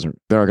athlete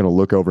they're not going to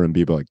look over and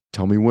be like,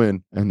 tell me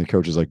when. And the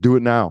coach is like, do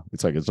it now.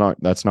 It's like,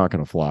 that's not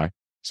going to fly.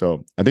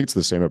 So I think it's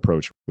the same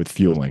approach with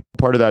fueling.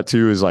 Part of that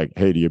too is like,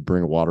 hey, do you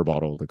bring a water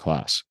bottle to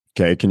class?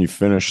 Okay, can you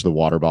finish the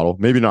water bottle?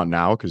 Maybe not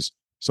now, because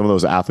some of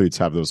those athletes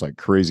have those like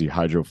crazy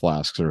hydro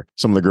flasks, or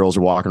some of the girls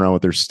are walking around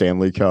with their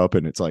Stanley cup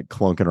and it's like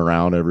clunking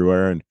around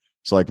everywhere. And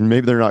it's like,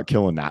 maybe they're not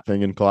killing that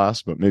thing in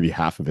class, but maybe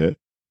half of it.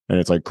 And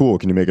it's like, cool,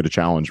 can you make it a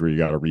challenge where you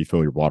got to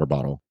refill your water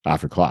bottle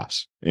after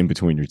class in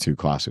between your 2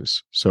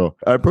 classes? So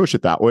I approach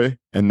it that way.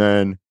 And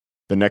then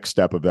the next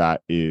step of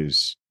that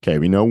is, okay,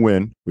 we know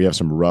when, we have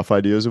some rough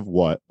ideas of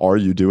what. Are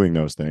you doing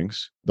those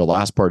things? The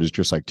last part is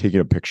just like taking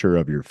a picture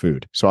of your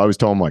food. So I always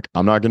tell them, like,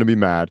 I'm not going to be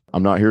mad.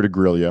 I'm not here to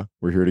grill you.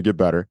 We're here to get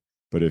better.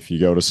 But if you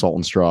go to Salt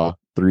and Straw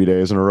 3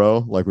 days in a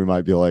row, like, we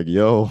might be like,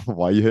 yo,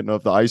 why are you hitting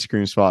up the ice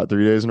cream spot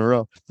 3 days in a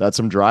row? That's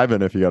some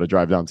driving if you got to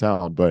drive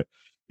downtown. But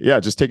yeah,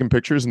 just taking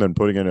pictures and then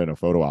putting it in a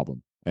photo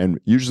album. And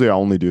usually I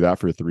only do that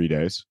for 3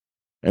 days.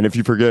 And if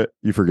you forget,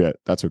 you forget.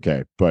 That's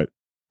okay. But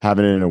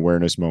having an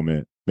awareness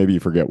moment, maybe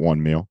you forget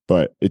one meal,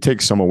 but it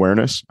takes some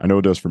awareness. I know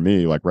it does for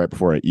me. Like right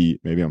before I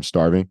eat, maybe I'm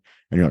starving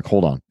and you're like,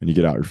 hold on. And you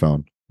get out your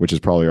phone, which is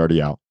probably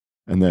already out.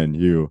 And then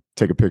you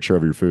take a picture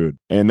of your food.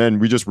 And then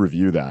we just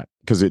review that,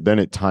 because then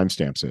it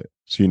timestamps it.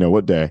 So you know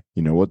what day,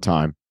 you know what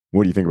time.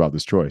 What do you think about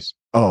this choice?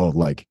 Oh,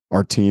 like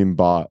our team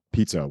bought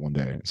pizza one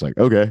day. It's like,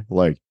 okay,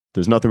 like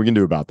there's nothing we can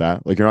do about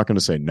that. Like, you're not going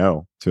to say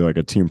no to like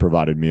a team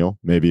provided meal.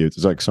 Maybe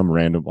it's like some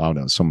random, I don't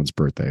know, someone's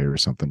birthday or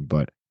something.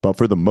 But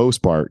for the most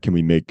part, can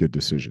we make good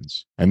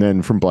decisions? And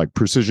then from like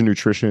precision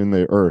nutrition,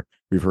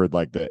 we've heard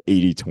like the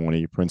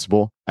 80-20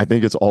 principle. I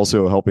think it's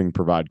also helping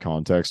provide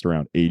context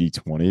around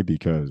 80-20,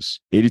 because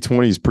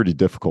 80-20 is pretty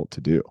difficult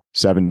to do.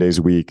 7 days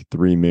a week,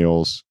 3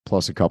 meals,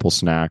 plus a couple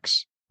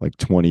snacks, like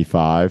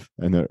 25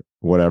 and then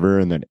whatever.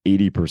 And then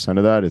 80%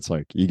 of that, it's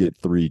like you get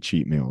 3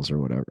 cheat meals or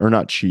whatever. Or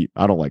not cheat.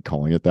 I don't like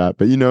calling it that,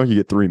 but you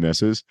get 3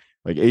 misses.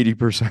 Like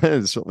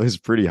 80% is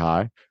pretty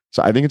high.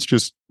 So I think it's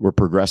just, we're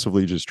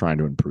progressively just trying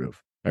to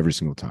improve every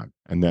single time.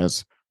 And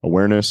that's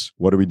awareness.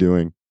 What are we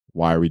doing?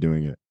 Why are we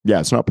doing it?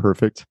 Yeah, it's not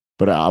perfect,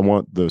 but I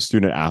want the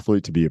student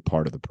athlete to be a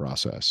part of the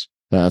process.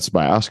 That's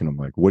by asking them,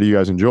 like, what do you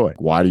guys enjoy?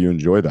 Why do you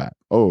enjoy that?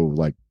 Oh,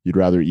 like you'd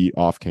rather eat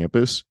off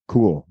campus?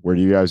 Cool. Where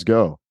do you guys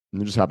go?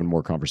 And there just having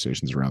more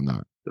conversations around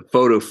that. The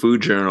photo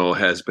food journal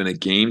has been a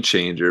game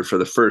changer for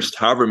the first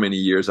however many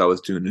years I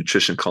was doing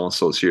nutrition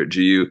consults here at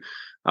GU.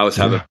 I was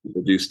having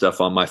people do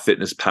stuff on my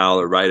Fitness Pal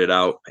or write it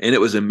out. And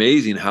it was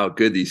amazing how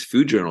good these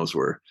food journals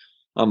were.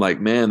 I'm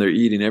like, man, they're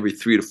eating every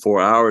 3 to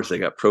 4 hours. They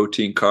got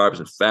protein, carbs,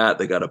 and fat.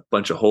 They got a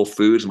bunch of whole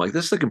foods. I'm like,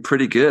 this is looking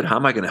pretty good. How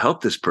am I going to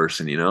help this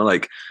person?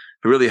 Like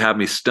it really had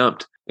me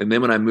stumped. And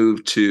then when I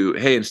moved to,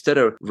 hey, instead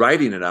of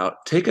writing it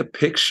out, take a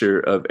picture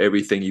of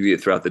everything you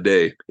eat throughout the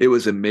day. It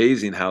was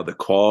amazing how the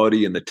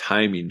quality and the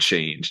timing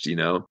changed,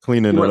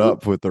 Cleaning it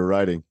up with the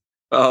writing.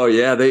 Oh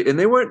yeah,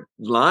 they weren't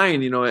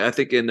lying, I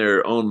think in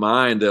their own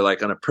mind, they're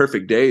like, on a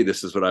perfect day,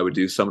 this is what I would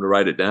do. So I'm going to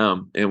write it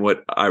down. And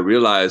what I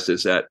realized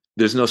is that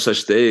there's no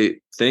such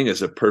thing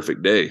as a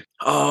perfect day.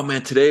 Oh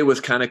man, today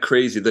was kind of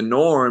crazy. The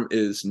norm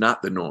is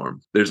not the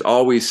norm. There's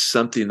always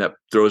something that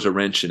throws a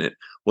wrench in it.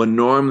 Well,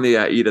 normally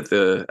I eat at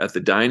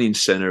the dining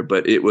center,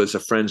 but it was a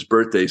friend's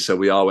birthday, so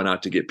we all went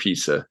out to get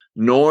pizza.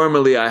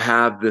 Normally I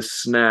have this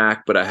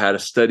snack, but I had a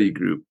study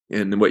group.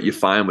 And what you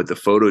find with the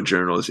photo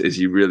journals is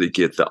you really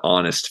get the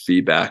honest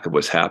feedback of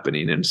what's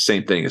happening. And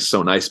same thing is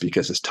so nice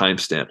because it's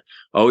timestamped.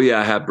 Oh yeah,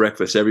 I have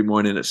breakfast every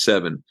morning at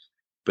 7.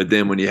 But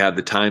then when you have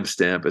the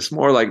timestamp, it's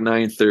more like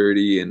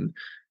 9:30, and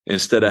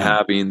instead of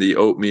having the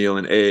oatmeal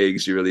and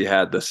eggs, you really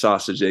had the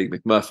sausage egg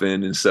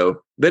McMuffin. And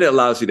so then it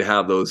allows you to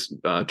have those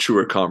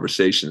truer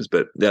conversations.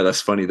 But yeah,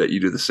 that's funny that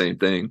you do the same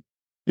thing.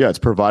 Yeah, it's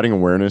providing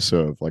awareness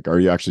of like, are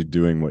you actually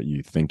doing what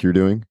you think you're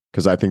doing?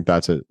 Because I think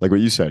that's it. Like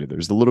what you said,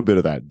 there's a little bit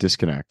of that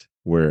disconnect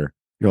where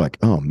you're like,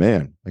 oh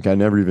man, like I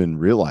never even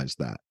realized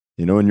that.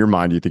 In your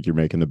mind, you think you're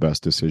making the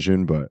best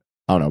decision, but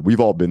I don't know. We've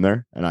all been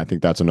there. And I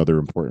think that's another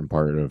important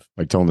part of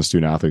like telling the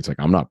student athletes, like,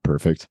 I'm not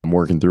perfect. I'm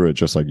working through it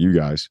just like you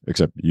guys,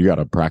 except you got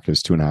to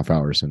practice 2.5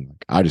 hours. And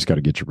like, I just got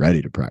to get you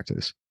ready to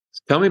practice.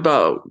 Tell me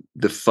about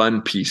the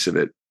fun piece of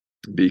it,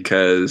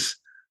 because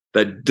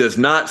that does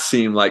not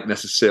seem like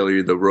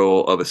necessarily the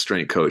role of a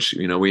strength coach.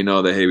 We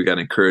know that, hey, we got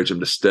to encourage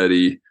them to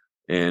study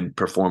and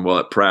perform well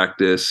at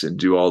practice and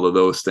do all of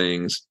those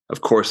things.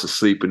 Of course, the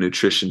sleep and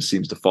nutrition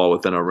seems to fall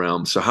within our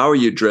realm. So how are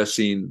you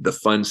addressing the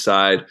fun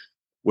side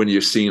when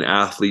you're seeing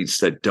athletes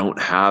that don't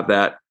have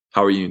that?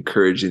 How are you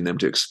encouraging them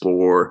to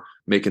explore,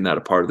 making that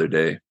a part of their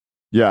day?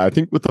 Yeah, I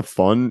think with the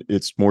fun,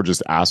 it's more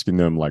just asking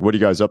them like, what are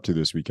you guys up to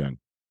this weekend?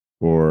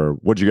 Or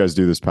what did you guys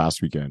do this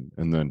past weekend?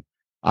 And then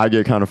I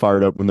get kind of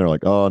fired up when they're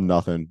like, oh,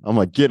 nothing. I'm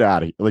like, get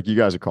out of here. Like, you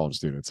guys are college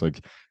students.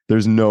 Like,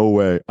 there's no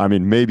way. I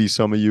mean, maybe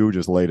some of you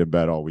just laid in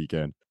bed all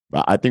weekend.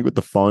 But I think with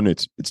the fun,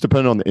 it's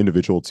dependent on the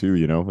individual too,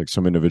 Like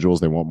some individuals,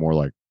 they want more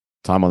like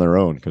time on their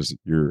own because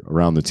you're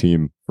around the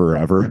team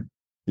forever,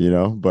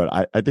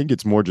 But I think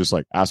it's more just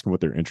like asking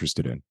what they're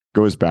interested in.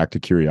 Goes back to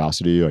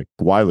curiosity. Like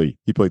Wiley,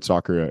 he played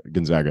soccer at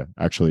Gonzaga,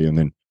 actually, and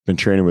then been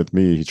training with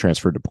me. He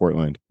transferred to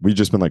Portland. We've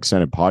just been like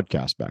sending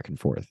podcasts back and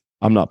forth.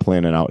 I'm not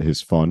planning out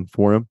his fun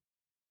for him,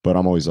 but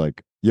I'm always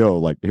like, yo,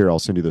 like, here, I'll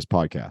send you this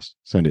podcast.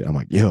 Send it. I'm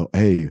like, yo,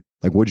 hey,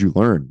 like, what'd you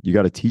learn? You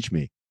got to teach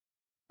me.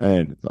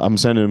 And I'm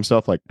sending him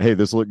stuff like, hey,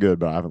 this looked good,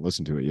 but I haven't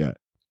listened to it yet.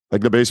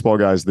 Like the baseball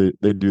guys, they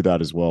do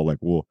that as well. Like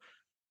we'll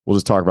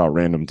just talk about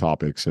random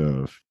topics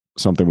of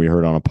something we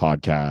heard on a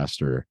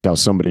podcast or how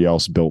somebody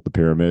else built the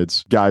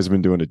pyramids. Guys have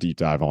been doing a deep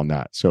dive on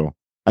that. So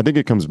I think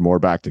it comes more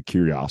back to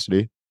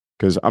curiosity,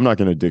 because I'm not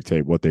going to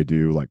dictate what they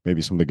do. Like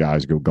maybe some of the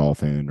guys go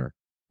golfing, or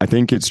I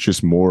think it's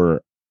just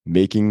more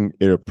making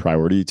it a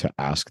priority to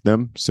ask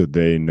them so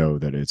they know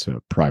that it's a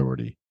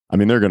priority. I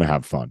mean, they're going to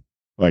have fun.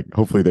 Like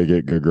hopefully they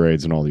get good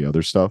grades and all the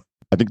other stuff.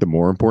 I think the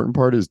more important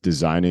part is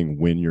designing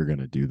when you're going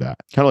to do that.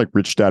 Kind of like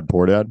Rich Dad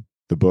Poor Dad,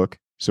 the book.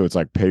 So it's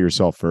like pay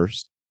yourself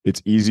first.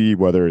 It's easy,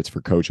 whether it's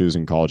for coaches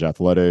in college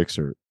athletics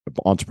or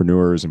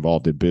entrepreneurs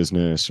involved in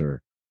business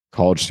or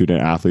college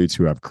student athletes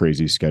who have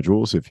crazy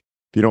schedules. If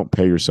you don't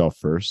pay yourself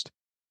first,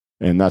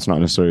 and that's not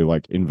necessarily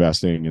like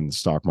investing in the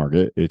stock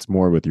market, it's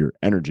more with your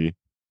energy.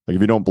 Like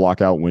if you don't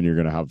block out when you're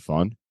going to have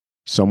fun,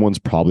 someone's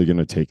probably going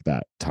to take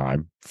that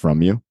time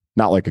from you.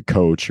 Not like a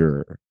coach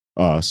or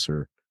us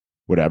or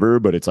whatever,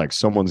 but it's like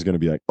someone's going to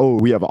be like, oh,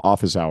 we have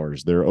office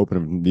hours. They're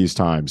open these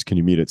times. Can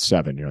you meet at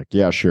 7? You're like,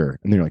 yeah, sure.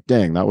 And then you're like,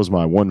 dang, that was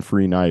my one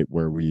free night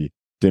where we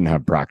didn't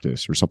have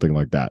practice or something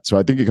like that. So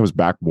I think it comes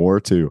back more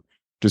to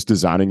just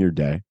designing your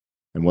day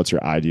and what's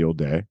your ideal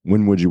day.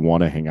 When would you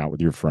want to hang out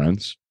with your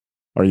friends?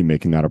 Are you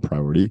making that a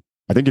priority?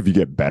 I think if you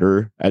get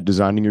better at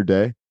designing your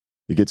day,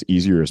 it gets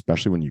easier,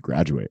 especially when you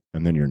graduate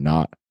and then you're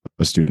not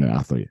a student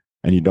athlete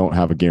and you don't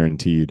have a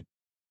guaranteed,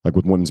 like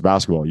with women's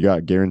basketball, you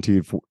got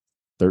guaranteed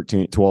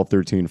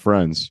 13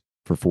 friends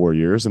for 4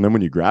 years. And then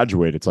when you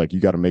graduate, it's like you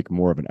got to make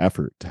more of an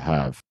effort to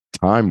have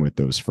time with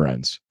those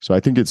friends. So I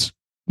think it's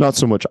not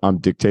so much I'm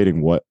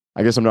dictating what,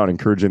 I guess I'm not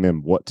encouraging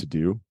them what to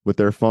do with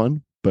their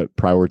fun, but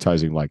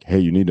prioritizing like, hey,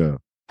 you need to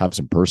have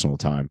some personal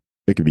time.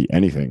 It could be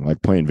anything,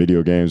 like playing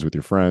video games with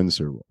your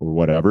friends or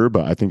whatever.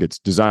 But I think it's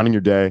designing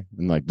your day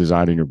and like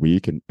designing your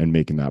week and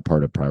making that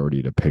part a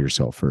priority to pay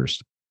yourself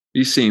first.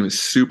 You seem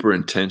super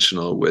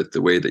intentional with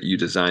the way that you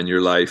design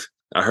your life.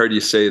 I heard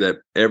you say that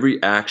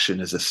every action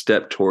is a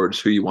step towards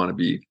who you want to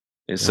be.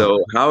 And Yeah.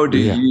 so how do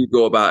Yeah. you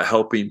go about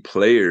helping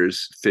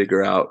players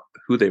figure out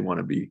who they want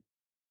to be?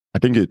 I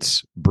think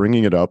it's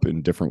bringing it up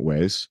in different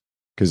ways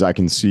because I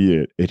can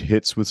see it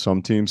hits with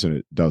some teams and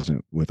it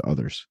doesn't with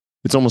others.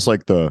 It's almost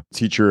like the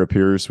teacher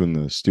appears when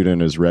the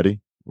student is ready,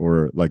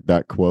 or like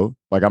that quote.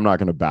 Like, I'm not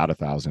going to bat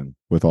 1,000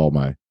 with all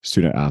my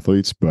student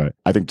athletes, but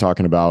I think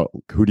talking about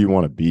who do you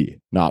want to be,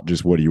 not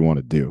just what do you want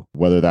to do.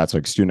 Whether that's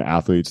like student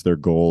athletes, their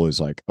goal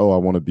is like, oh, I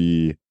want to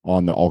be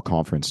on the all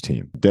conference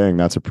team. Dang,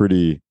 that's a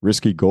pretty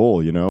risky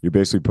goal. You're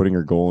basically putting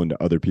your goal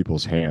into other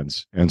people's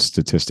hands and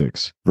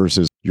statistics,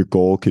 versus your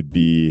goal could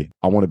be,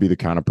 I want to be the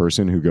kind of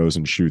person who goes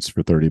and shoots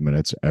for 30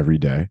 minutes every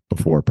day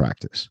before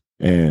practice.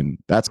 And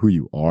that's who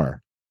you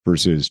are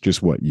versus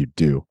just what you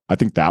do. I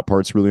think that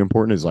part's really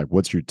important, is like,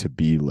 what's your to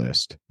be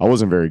list? I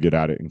wasn't very good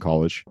at it in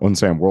college. I wouldn't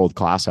say I'm world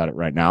class at it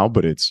right now,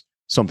 but it's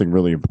something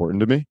really important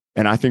to me.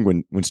 And I think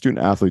when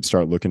student athletes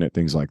start looking at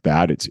things like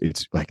that,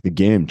 it's like the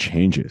game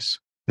changes,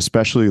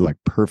 especially like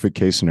perfect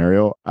case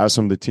scenario. As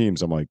some of the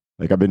teams, I'm like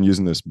I've been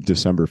using this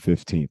December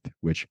 15th,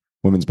 which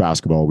women's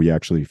basketball, we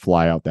actually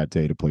fly out that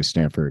day to play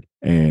Stanford.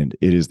 And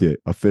it is the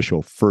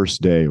official first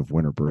day of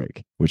winter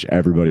break, which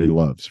everybody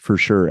loves. For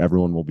sure,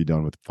 everyone will be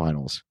done with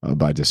finals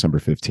by December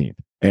 15th.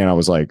 And I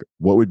was like,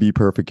 what would be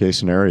perfect case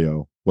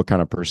scenario? What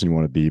kind of person you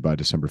want to be by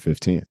December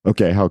 15th?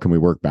 Okay, how can we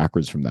work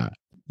backwards from that?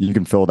 You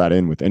can fill that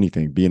in with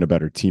anything, being a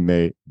better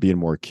teammate, being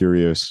more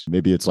curious.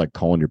 Maybe it's like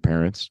calling your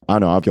parents. I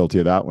know I'm guilty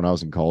of that. When I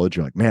was in college,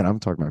 you're like, man, I haven't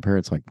talked to my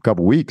parents like a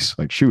couple weeks.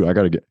 Like, shoot, I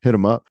got to hit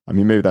them up. I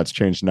mean, maybe that's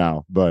changed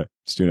now, but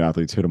student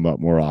athletes hit them up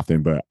more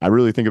often. But I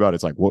really think about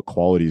it's like, what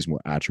qualities,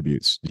 what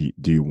attributes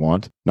do you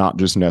want? Not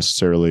just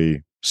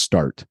necessarily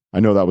start. I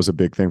know that was a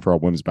big thing for our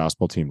women's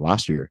basketball team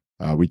last year.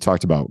 We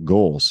talked about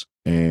goals,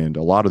 and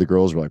a lot of the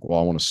girls were like, well,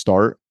 I want to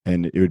start,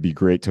 and it would be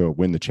great to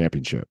win the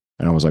championship.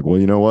 And I was like, well,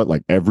 you know what?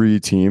 Like, every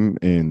team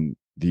in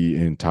the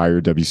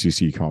entire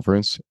WCC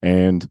conference,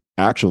 and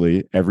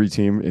actually every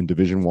team in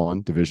Division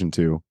 1, Division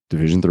 2,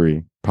 Division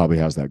 3 probably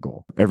has that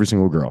goal. Every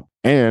single girl.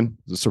 And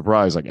the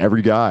surprise, like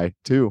every guy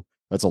too.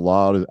 That's a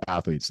lot of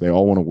athletes. They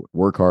all want to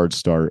work hard,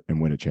 start,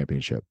 and win a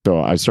championship.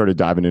 So I started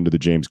diving into the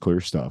James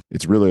Clear stuff.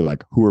 It's really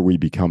like, who are we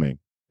becoming?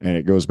 And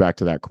it goes back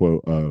to that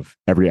quote of,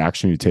 every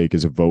action you take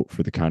is a vote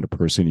for the kind of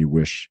person you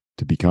wish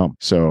to become.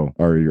 So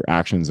are your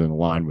actions in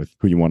line with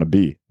who you want to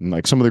be? And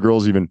like, some of the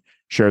girls even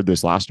shared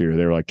this last year.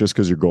 They were like, just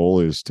because your goal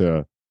is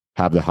to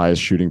have the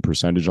highest shooting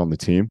percentage on the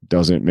team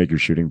doesn't make your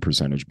shooting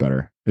percentage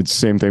better. It's the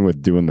same thing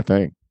with doing the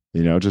thing.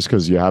 Just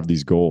because you have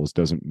these goals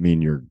doesn't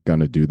mean you're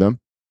going to do them.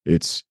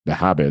 It's the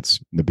habits,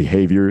 the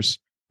behaviors,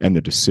 and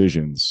the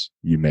decisions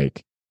you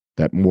make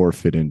that more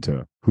fit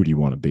into who do you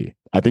want to be.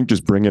 I think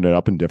just bringing it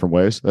up in different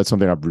ways, that's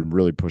something I've been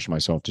really pushing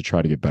myself to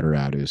try to get better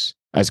at. Is,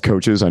 as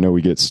coaches, I know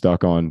we get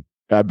stuck on,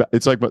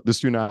 it's like the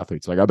student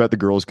athletes. Like, I bet the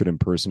girls could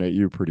impersonate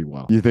you pretty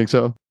well. You think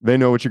so? They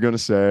know what you're going to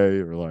say,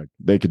 or like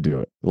they could do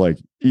it. Like,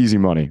 easy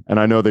money. And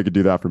I know they could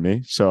do that for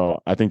me.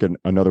 So I think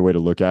another way to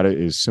look at it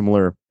is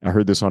similar. I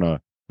heard this on a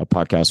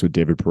podcast with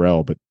David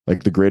Perel, but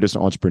like, the greatest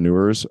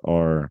entrepreneurs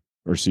or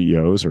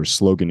CEOs are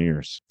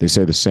sloganeers. They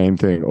say the same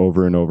thing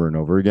over and over and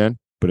over again,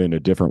 but in a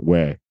different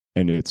way.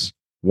 And it's,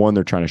 one,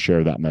 they're trying to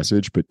share that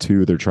message, but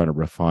two, they're trying to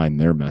refine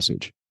their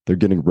message. They're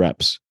getting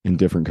reps in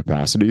different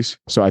capacities.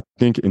 So I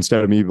think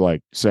instead of me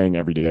like saying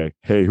every day,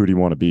 hey, who do you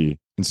want to be?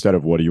 Instead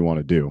of what do you want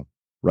to do?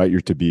 Write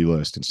your to-be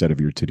list instead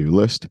of your to-do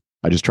list.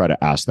 I just try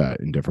to ask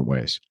that in different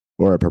ways.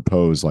 Or I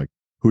propose like,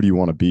 who do you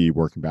want to be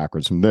working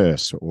backwards from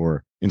this?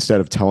 Or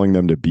instead of telling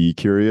them to be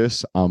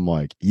curious, I'm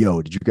like,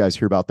 yo, did you guys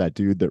hear about that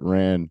dude that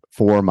ran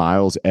 4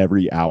 miles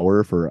every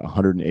hour for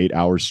 108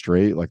 hours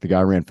straight? Like, the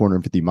guy ran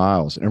 450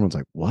 miles. And everyone's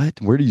like,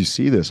 what? Where do you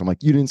see this? I'm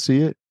like, you didn't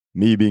see it?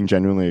 Me being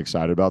genuinely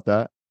excited about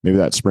that. Maybe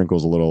that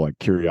sprinkles a little like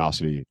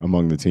curiosity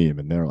among the team.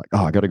 And they're like,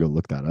 oh, I got to go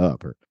look that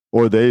up.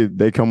 Or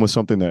they come with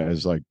something that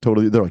is like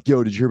totally, they're like,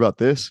 yo, did you hear about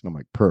this? And I'm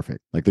like, perfect.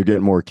 Like, they're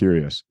getting more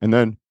curious. And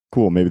then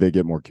cool, maybe they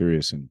get more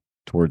curious and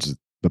towards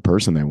the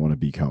person they want to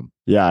become.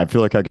 Yeah, I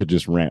feel like I could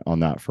just rant on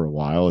that for a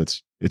while.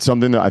 It's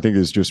something that I think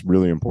is just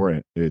really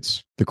important.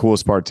 It's the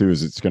coolest part too,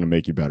 is it's going to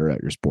make you better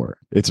at your sport.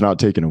 It's not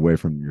taken away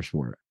from your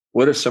sport.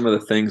 What are some of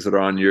the things that are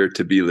on your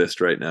to-be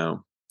list right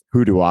now?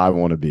 Who do I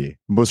want to be?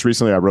 Most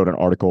recently, I wrote an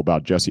article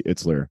about Jesse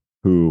Itzler,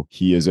 who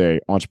he is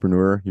a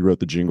entrepreneur. He wrote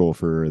the jingle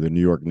for the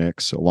New York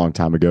Knicks a long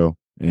time ago.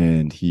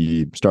 And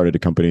he started a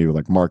company with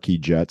like Marquee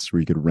Jets, where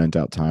you could rent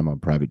out time on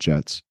private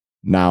jets.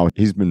 Now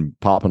he's been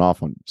popping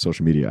off on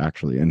social media,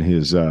 actually. And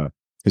his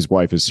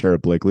wife is Sarah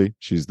Blakely.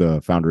 She's the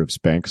founder of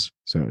Spanx.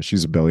 So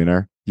she's a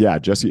billionaire. Yeah,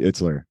 Jesse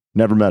Itzler.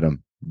 Never met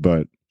him,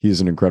 but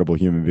he's an incredible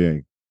human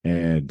being.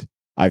 And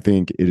I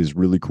think it is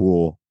really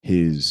cool,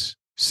 his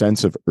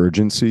sense of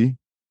urgency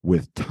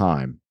with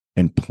time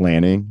and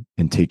planning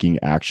and taking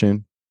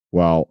action,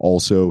 while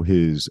also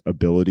his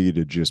ability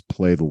to just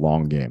play the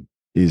long game,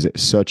 is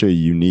such a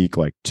unique,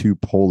 like, two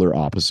polar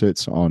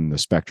opposites on the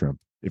spectrum.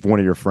 If one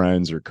of your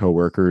friends or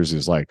coworkers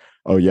is like,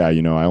 oh yeah,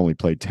 I only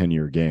played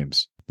 10-year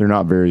games, they're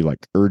not very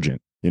like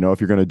urgent. If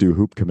you're going to do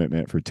hoop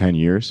commitment for 10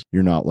 years,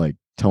 you're not like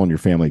telling your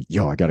family,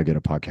 yo, I got to get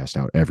a podcast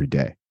out every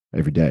day,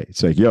 every day.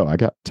 It's like, yo, I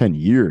got 10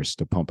 years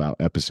to pump out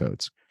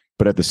episodes.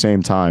 But at the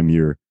same time,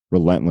 you're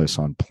relentless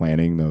on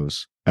planning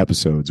those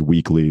episodes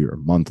weekly or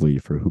monthly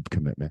for Hoop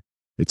Commitment.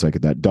 It's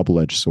like that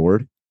double-edged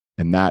sword.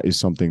 And that is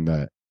something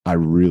that I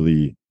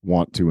really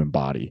want to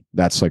embody.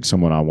 That's like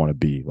someone I want to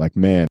be. Like,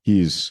 man,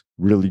 he's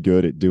really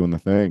good at doing the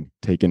thing,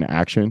 taking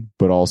action,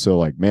 but also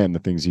like, man, the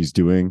things he's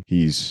doing,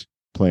 he's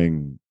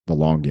playing the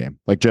long game.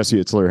 Like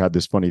Jesse Itzler had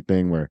this funny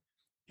thing where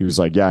he was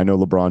like, yeah, I know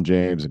LeBron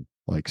James and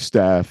like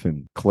Steph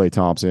and Klay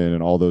Thompson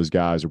and all those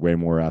guys are way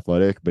more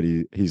athletic, but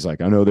he's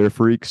like, I know they're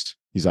freaks.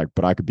 He's like,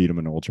 but I could beat them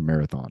in an ultra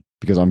marathon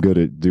because I'm good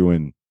at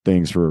doing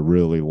things for a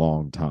really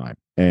long time.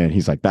 And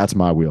he's like, that's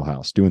my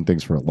wheelhouse, doing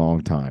things for a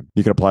long time.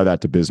 You can apply that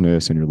to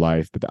business and your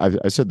life. But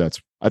I said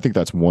I think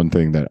that's one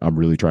thing that I'm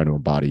really trying to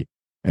embody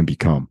and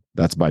become.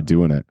 That's by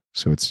doing it.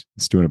 So it's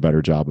doing a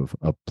better job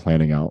of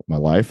planning out my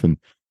life. And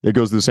it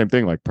goes to the same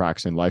thing, like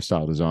practicing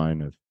lifestyle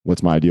design of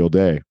what's my ideal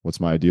day? What's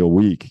my ideal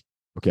week?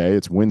 Okay,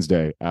 it's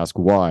Wednesday. Ask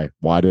why.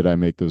 Why did I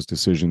make those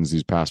decisions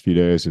these past few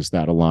days? Does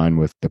that align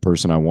with the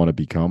person I want to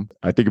become?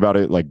 I think about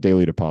it like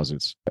daily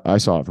deposits. I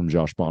saw it from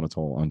Josh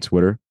Bonatol on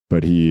Twitter,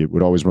 but he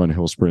would always run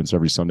hill sprints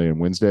every Sunday and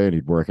Wednesday, and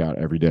he'd work out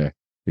every day.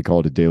 He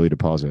called it a daily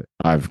deposit.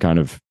 I've kind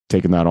of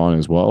taken that on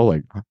as well.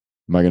 Like, am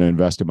I going to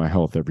invest in my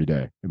health every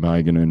day? Am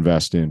I going to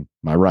invest in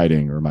my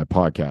writing or my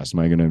podcast? Am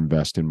I going to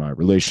invest in my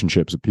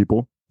relationships with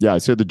people? Yeah, I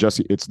said the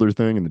Jesse Itzler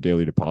thing and the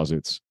daily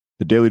deposits.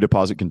 The daily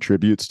deposit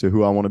contributes to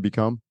who I want to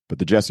become. But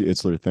the Jesse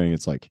Itzler thing,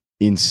 it's like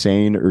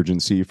insane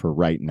urgency for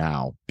right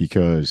now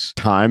because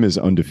time is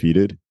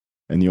undefeated.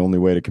 And the only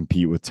way to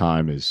compete with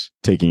time is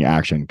taking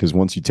action. Because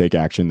once you take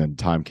action, then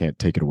time can't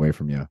take it away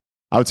from you.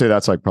 I would say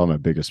that's like probably my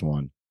biggest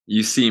one.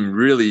 You seem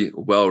really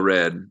well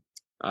read.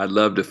 I'd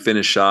love to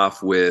finish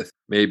off with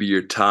maybe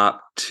your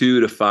top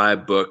 2 to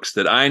 5 books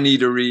that I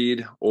need to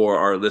read or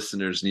our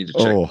listeners need to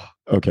check. Oh,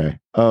 okay.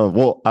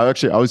 Well, I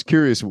was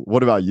curious.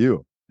 What about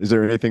you? Is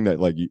there anything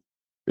that like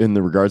in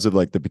the regards of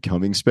like the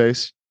becoming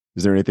space?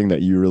 Is there anything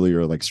that you really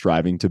are like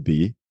striving to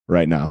be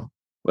right now?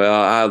 Well,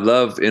 I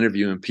love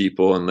interviewing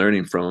people and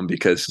learning from them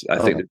because I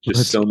think there's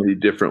just so many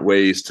different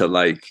ways to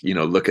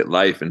look at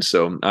life. And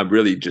so I'm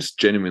really just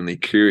genuinely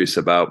curious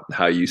about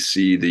how you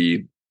see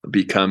the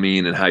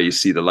becoming and how you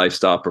see the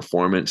lifestyle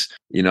performance.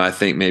 I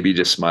think maybe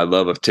just my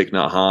love of Thich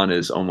Nhat Hanh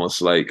is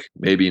almost like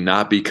maybe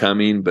not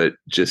becoming, but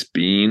just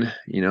being,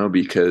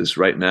 because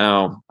right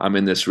now I'm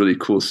in this really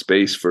cool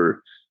space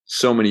for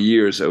so many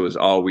years. It was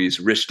always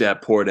rich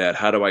dad, poor dad.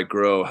 How do I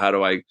grow? How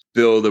do I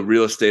build a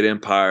real estate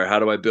empire? How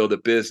do I build a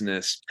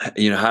business?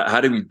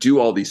 How do we do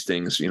all these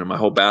things? My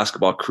whole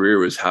basketball career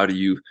was how do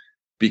you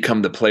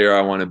become the player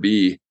I want to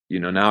be?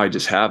 Now I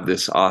just have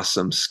this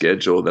awesome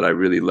schedule that I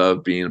really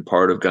love being a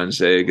part of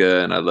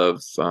Gonzaga, and I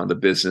love the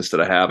business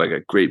that I have. I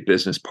got great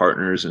business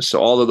partners. And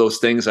so all of those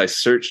things I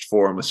searched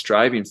for and was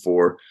striving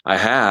for, I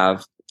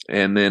have.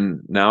 And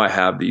then now I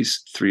have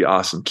these 3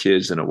 awesome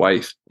kids and a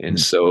wife. And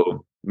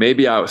so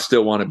maybe I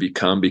still want to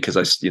become, because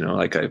I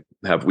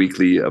have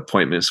weekly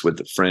appointments with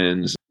the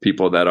friends,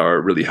 people that are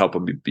really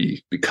helping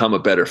me become a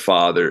better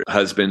father,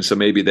 husband. So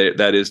maybe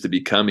that is the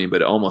becoming,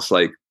 but almost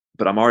like,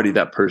 but I'm already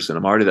that person.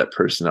 I'm already that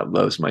person that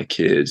loves my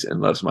kids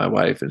and loves my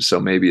wife. And so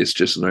maybe it's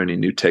just learning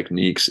new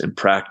techniques and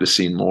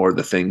practicing more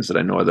the things that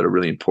I know that are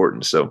really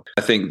important. So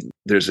I think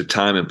there's a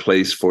time and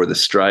place for the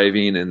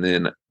striving. And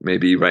then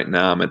maybe right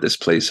now I'm at this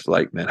place of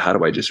like, man, how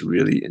do I just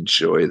really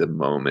enjoy the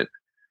moment?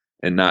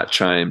 And not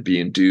try and be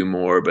and do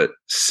more, but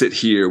sit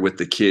here with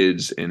the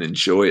kids and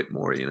enjoy it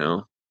more,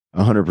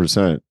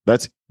 100%.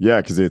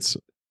 Because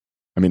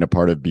a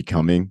part of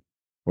becoming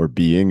or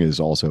being is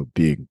also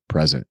being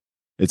present.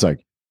 It's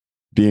like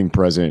being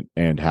present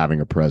and having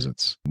a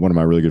presence. One of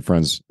my really good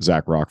friends,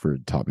 Zach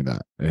Rockford, taught me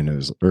that and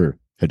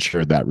had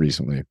shared that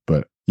recently.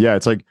 But yeah,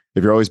 it's like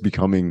if you're always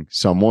becoming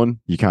someone,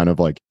 you kind of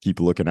like keep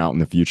looking out in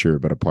the future,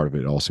 but a part of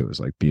it also is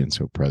like being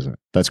so present.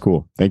 That's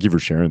cool. Thank you for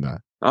sharing that.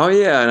 Oh,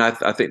 yeah. And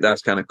I think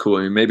that's kind of cool.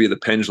 I mean, maybe the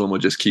pendulum will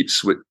just keep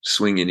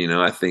swinging.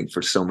 I think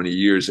for so many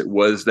years it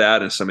was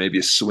that. And so maybe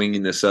it's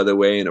swinging this other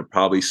way and it'll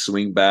probably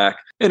swing back.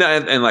 And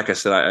like I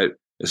said,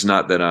 it's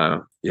not that,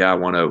 I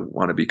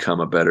want to become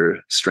a better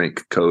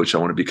strength coach. I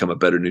want to become a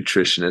better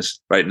nutritionist.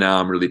 Right now,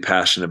 I'm really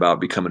passionate about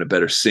becoming a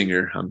better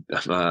singer. I'm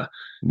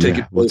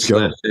taking voice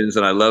lessons,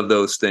 and I love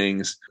those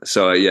things.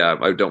 So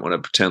I don't want to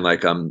pretend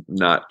like I'm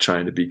not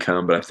trying to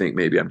become, but I think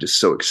maybe I'm just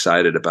so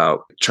excited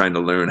about trying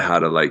to learn how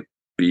to like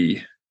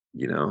be,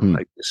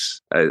 like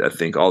this. I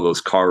think all those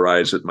car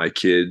rides with my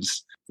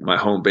kids, my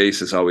home base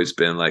has always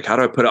been like, how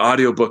do I put an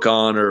audiobook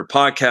on or a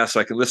podcast so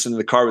I can listen to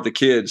the car with the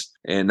kids?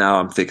 And now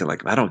I'm thinking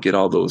like, I don't get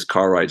all those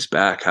car rides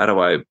back. How do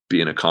I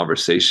be in a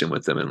conversation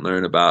with them and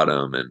learn about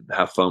them and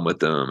have fun with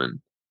them? And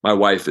my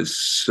wife is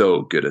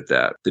so good at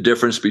that. The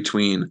difference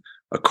between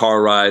a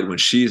car ride when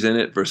she's in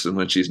it versus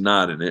when she's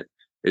not in it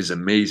is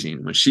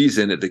amazing. When she's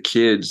in it, the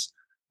kids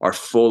are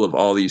full of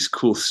all these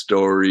cool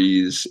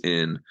stories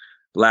and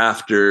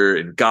laughter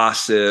and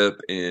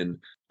gossip and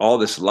all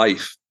this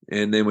life.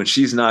 And then when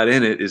she's not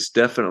in it, it's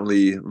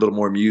definitely a little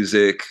more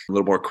music, a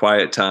little more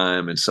quiet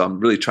time. And so I'm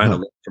really trying to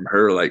learn from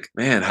her, like,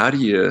 man, how do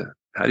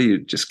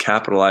you just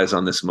capitalize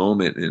on this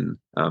moment and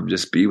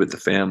just be with the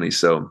family?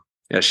 So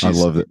yeah, I she's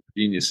love it.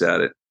 genius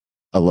at it.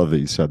 I love that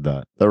you said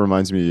that. That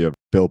reminds me of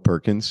Bill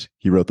Perkins.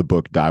 He wrote the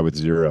book Die with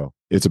Zero.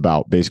 It's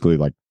about basically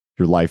like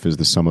your life is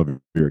the sum of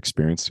your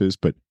experiences.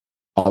 But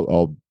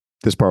I'll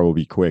this part will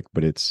be quick.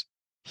 But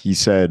he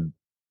said,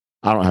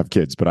 I don't have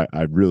kids, but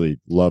I really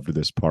loved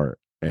this part.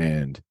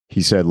 And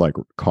he said like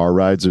car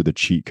rides are the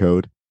cheat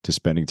code to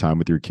spending time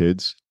with your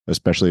kids,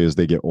 especially as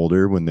they get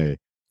older. When they're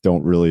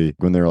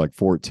like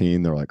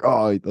 14, they're like,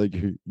 oh, like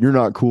you're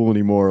not cool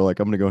anymore. Like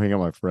I'm gonna go hang out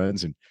with my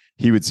friends. And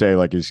he would say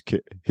like his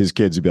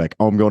kids would be like,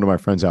 oh, I'm going to my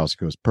friend's house.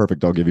 He goes,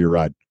 perfect, I'll give you a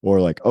ride. Or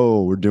like,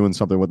 oh, we're doing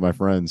something with my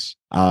friends.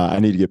 I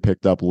need to get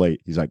picked up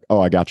late. He's like, oh,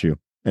 I got you.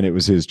 And it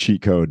was his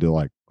cheat code to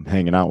like, I'm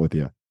hanging out with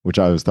you, which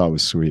I always thought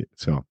was sweet.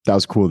 So that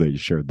was cool that you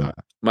shared that.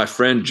 My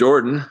friend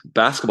Jordan,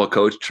 basketball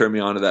coach, turned me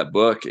on to that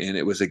book, and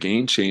it was a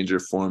game changer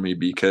for me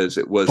because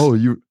it was. Oh,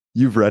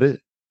 you've read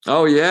it?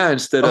 Oh yeah.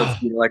 Instead of,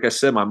 like I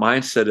said, my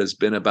mindset has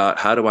been about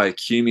how do I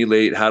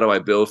accumulate? How do I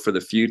build for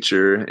the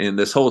future? And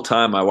this whole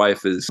time, my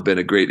wife has been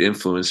a great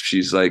influence.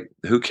 She's like,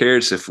 who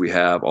cares if we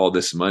have all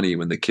this money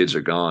when the kids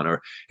are gone? Or,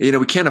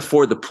 we can't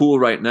afford the pool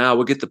right now.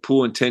 We'll get the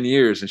pool in 10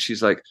 years. And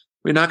she's like,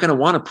 we're not going to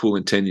want a pool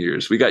in 10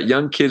 years. We got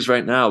young kids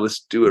right now. Let's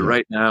do it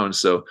right now. And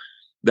so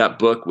that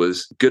book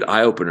was a good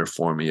eye opener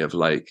for me of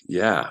like,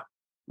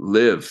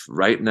 live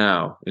right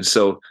now. And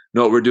so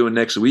what we're doing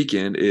next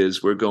weekend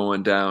is we're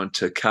going down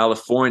to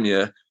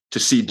California to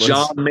see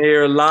John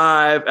Mayer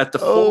live at the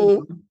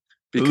Forum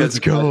because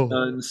my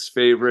son's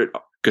favorite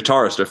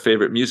guitarist, our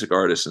favorite music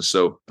artist. And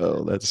so,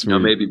 that's sweet.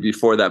 Maybe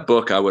before that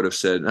book, I would have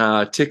said,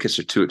 tickets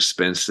are too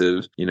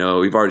expensive.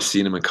 We've already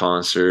seen him in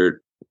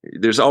concert.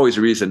 There's always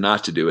a reason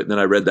not to do it. And then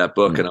I read that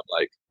book and I'm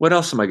like, what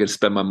else am I going to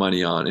spend my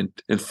money on? And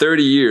in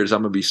 30 years,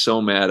 I'm going to be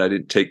so mad I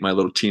didn't take my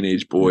little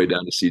teenage boy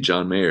down to see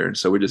John Mayer. And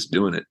so we're just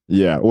doing it.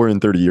 Yeah. Or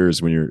in 30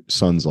 years when your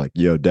son's like,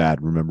 yo,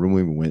 dad, remember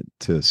when we went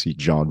to see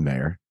John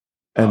Mayer?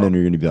 And then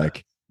you're going to be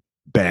like,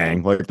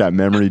 bang, like that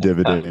memory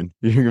dividend.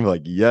 You're going to be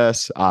like,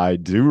 yes, I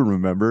do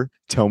remember.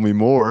 Tell me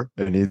more.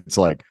 And it's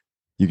like,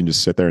 you can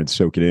just sit there and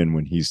soak it in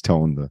when he's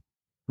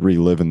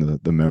reliving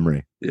the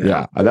memory.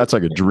 Yeah, that's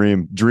like a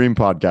dream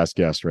podcast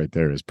guest right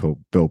there is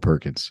Bill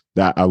Perkins.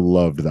 That I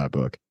loved that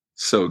book.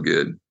 So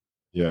good.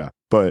 Yeah,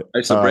 but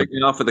so break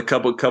me off with a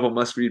couple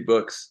must read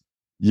books.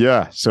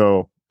 Yeah,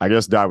 so I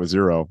guess Die with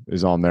Zero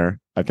is on there.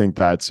 I think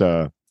that's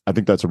a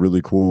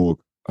really cool.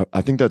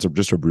 I think that's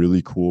just a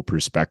really cool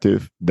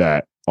perspective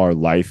that our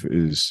life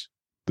is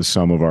the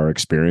sum of our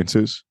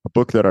experiences. A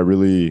book that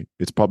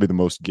it's probably the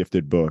most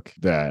gifted book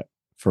that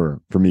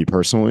for me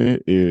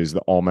personally is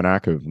the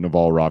Almanac of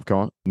Naval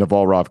Ravikant.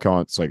 Naval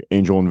Ravikant's like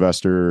angel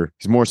investor.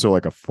 He's more so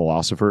like a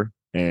philosopher.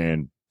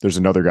 And there's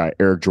another guy,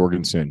 Eric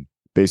Jorgensen,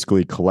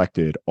 basically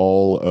collected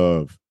all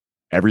of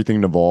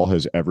everything Naval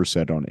has ever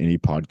said on any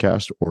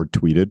podcast or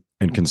tweeted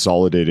and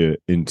consolidated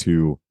it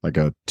into like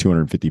a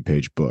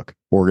 250-page book,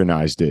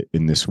 organized it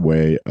in this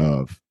way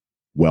of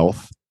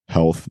wealth,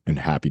 health, and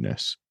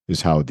happiness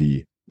is how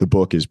the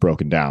book is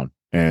broken down.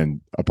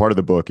 And a part of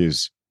the book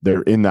is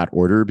they're in that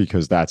order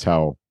because that's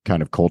how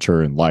kind of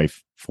culture and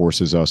life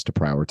forces us to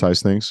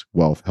prioritize things,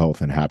 wealth, health,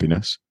 and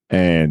happiness.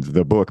 And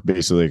the book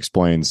basically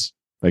explains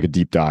like a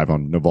deep dive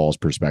on Naval's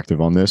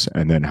perspective on this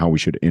and then how we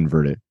should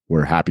invert it,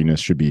 where happiness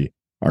should be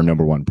our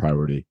number one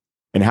priority.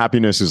 And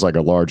happiness is like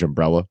a large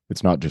umbrella.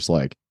 It's not just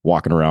like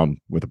walking around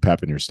with a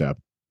pep in your step,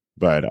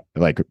 but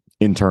like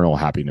internal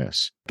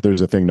happiness.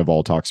 There's a thing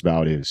Naval talks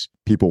about is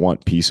people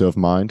want peace of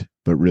mind,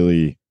 but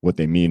really what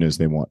they mean is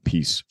they want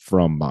peace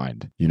from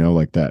mind,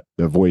 like that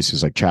the voice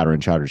is like chatter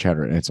and chatter,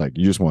 chatter. And it's like,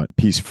 you just want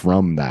peace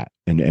from that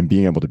and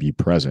being able to be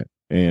present.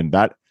 And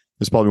that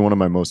is probably one of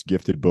my most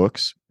gifted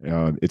books.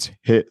 It's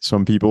hit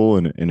some people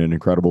in an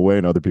incredible way.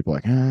 And other people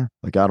like I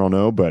don't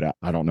know, but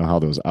I don't know how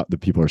the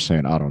people are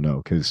saying, I don't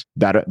know. Cause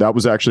that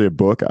was actually a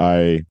book.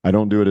 I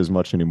don't do it as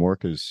much anymore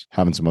cause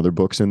having some other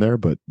books in there,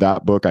 but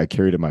that book I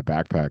carried in my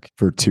backpack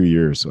for 2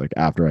 years. Like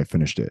after I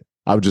finished it,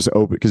 I would just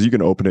open, cause you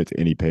can open it to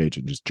any page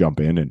and just jump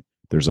in and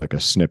there's like a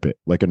snippet.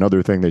 Like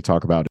another thing they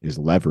talk about is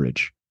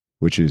leverage,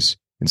 which is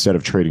instead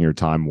of trading your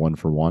time one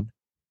for one,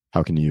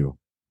 how can you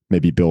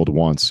maybe build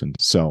once and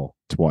sell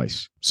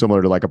twice?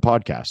 Similar to like a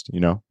podcast,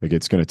 like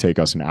it's going to take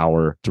us an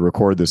hour to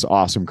record this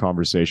awesome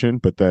conversation.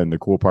 But then the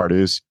cool part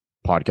is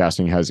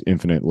podcasting has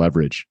infinite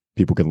leverage.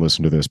 People can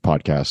listen to this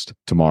podcast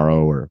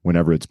tomorrow or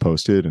whenever it's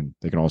posted, and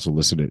they can also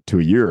listen to it to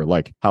a year.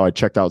 Like how I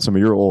checked out some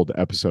of your old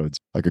episodes,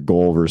 like a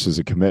goal versus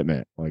a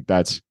commitment. Like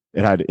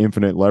it had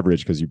infinite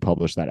leverage because you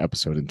published that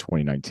episode in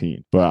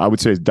 2019. But I would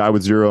say Die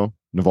with Zero,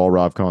 Naval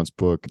Ravikant's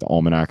book, The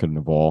Almanac of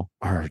Naval,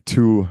 are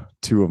two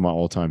of my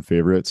all-time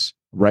favorites.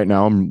 Right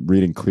now, I'm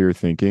reading Clear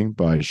Thinking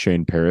by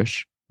Shane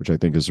Parrish, which I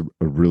think is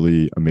a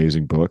really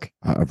amazing book.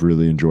 I've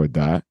really enjoyed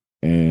that.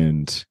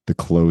 And The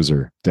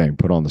Closer,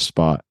 put on the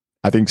spot.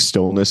 I think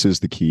Stillness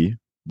is the Key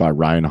by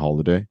Ryan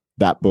Holiday.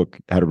 That book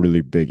had a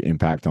really big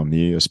impact on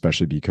me,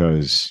 especially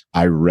because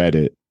I read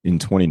it in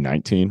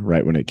 2019,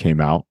 right when it came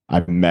out.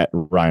 I met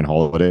Ryan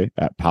Holiday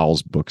at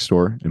Powell's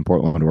bookstore in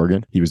Portland,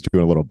 Oregon. He was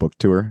doing a little book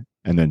tour.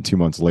 And then 2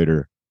 months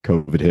later,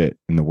 COVID hit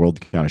and the world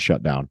kind of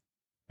shut down.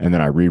 And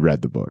then I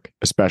reread the book,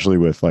 especially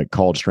with like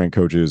college strength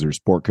coaches or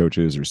sport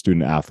coaches or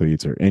student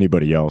athletes or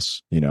anybody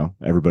else. You know,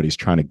 everybody's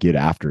trying to get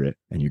after it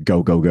and you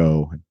go, go,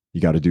 go.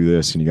 You got to do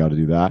this and you got to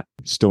do that.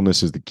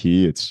 Stillness is the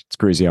key. It's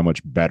crazy how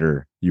much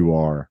better you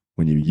are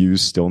when you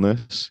use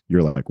stillness.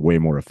 You're like way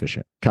more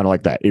efficient. Kind of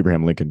like that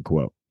Abraham Lincoln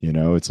quote. You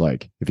know, it's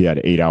like if he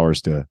had 8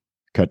 hours to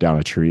cut down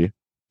a tree,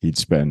 he'd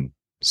spend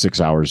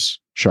 6 hours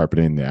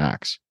sharpening the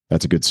axe.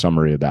 That's a good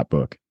summary of that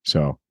book.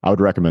 So I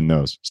would recommend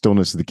those.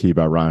 Stillness is the Key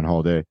by Ryan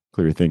Holiday,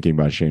 Clear Thinking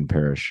by Shane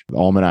Parrish, The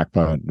Almanac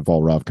by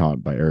Naval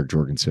Ravikant by Eric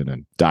Jorgensen,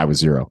 and Die with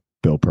Zero,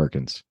 Bill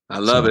Perkins. I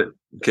love it.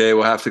 Okay,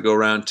 we'll have to go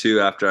round 2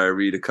 after I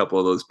read a couple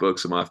of those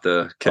books. I'm going to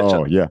have to catch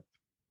up. Oh, yeah.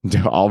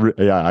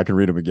 I can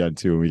read them again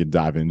too, and we can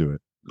dive into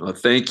it. Well,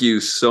 thank you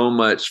so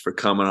much for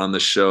coming on the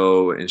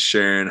show and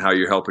sharing how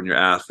you're helping your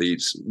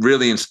athletes.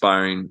 Really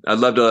inspiring. I'd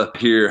love to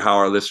hear how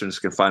our listeners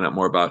can find out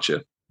more about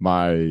you.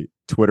 My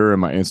Twitter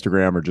and my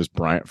Instagram are just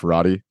Bryant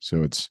Ferate.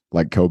 So it's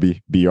like Kobe,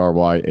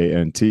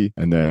 Bryant.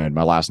 And then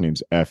my last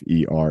name's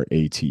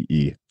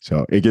Ferate.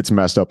 So it gets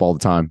messed up all the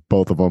time,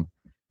 both of them.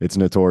 It's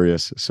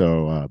notorious.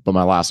 So, but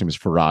my last name is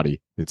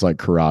Ferate. It's like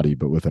karate,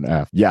 but with an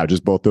F. Yeah,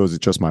 just both those.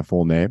 It's just my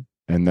full name.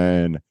 And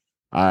then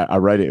I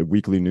write a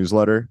weekly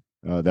newsletter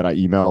that I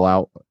email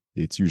out.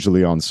 It's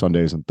usually on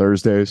Sundays and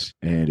Thursdays.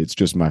 And it's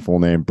just my full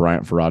name,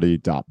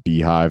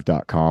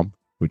 bryantferrati.beehive.com,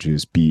 which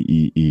is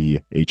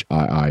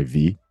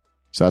BEEHIIV.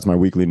 So that's my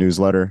weekly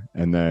newsletter.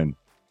 And then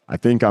I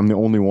think I'm the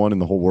only one in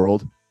the whole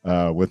world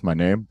with my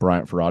name,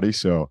 Bryant Ferrati.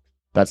 So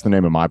that's the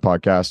name of my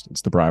podcast.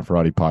 It's the Bryant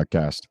Ferrati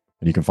Podcast.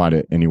 And you can find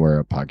it anywhere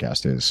a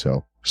podcast is.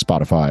 So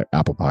Spotify,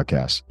 Apple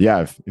Podcasts.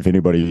 Yeah, if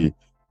anybody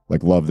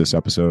like love this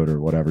episode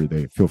or whatever,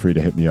 they feel free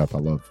to hit me up. I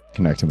love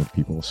connecting with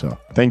people. So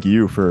thank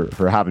you for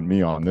having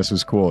me on. This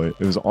was cool. It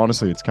was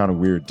honestly, it's kind of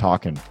weird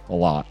talking a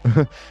lot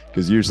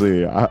because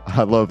usually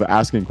I love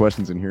asking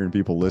questions and hearing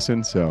people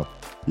listen. So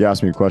you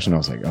asked me a question. I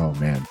was like, oh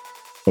man,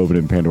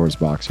 opening Pandora's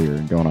box here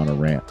and going on a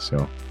rant.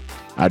 So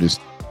I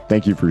just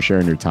thank you for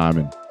sharing your time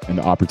and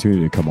the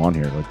opportunity to come on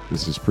here. Like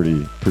this is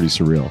pretty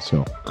surreal.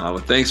 So well,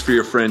 thanks for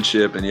your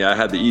friendship. And yeah, I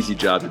had the easy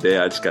job today.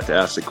 I just got to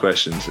ask the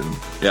questions and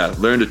yeah,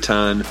 learned a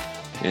ton.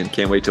 And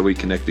can't wait till we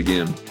connect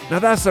again. Now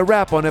that's a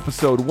wrap on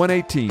episode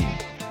 118.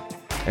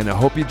 And I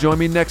hope you join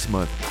me next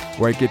month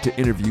where I get to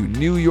interview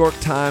New York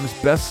Times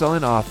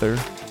bestselling author,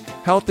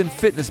 health and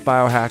fitness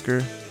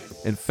biohacker,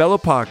 and fellow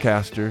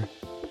podcaster,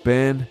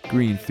 Ben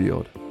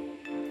Greenfield.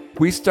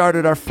 We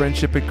started our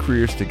friendship and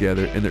careers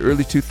together in the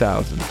early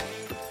 2000s,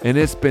 and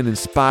it's been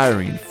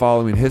inspiring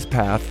following his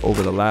path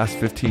over the last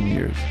 15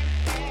 years.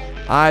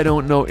 I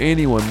don't know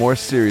anyone more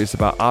serious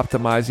about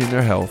optimizing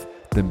their health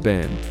than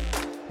Ben.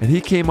 And he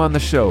came on the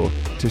show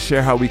to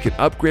share how we can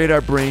upgrade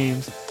our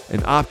brains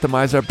and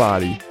optimize our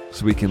body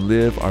so we can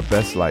live our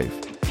best life.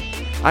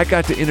 I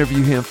got to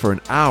interview him for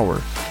an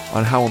hour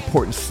on how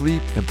important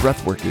sleep and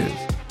breath work is.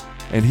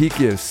 And he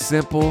gives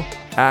simple,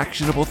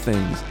 actionable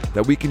things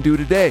that we can do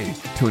today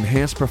to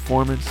enhance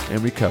performance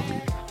and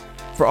recovery.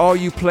 For all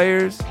you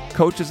players,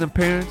 coaches, and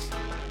parents,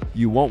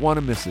 you won't want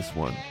to miss this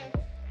one.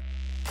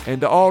 And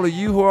to all of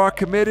you who are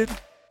committed,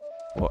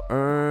 well,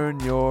 earn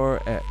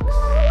your X.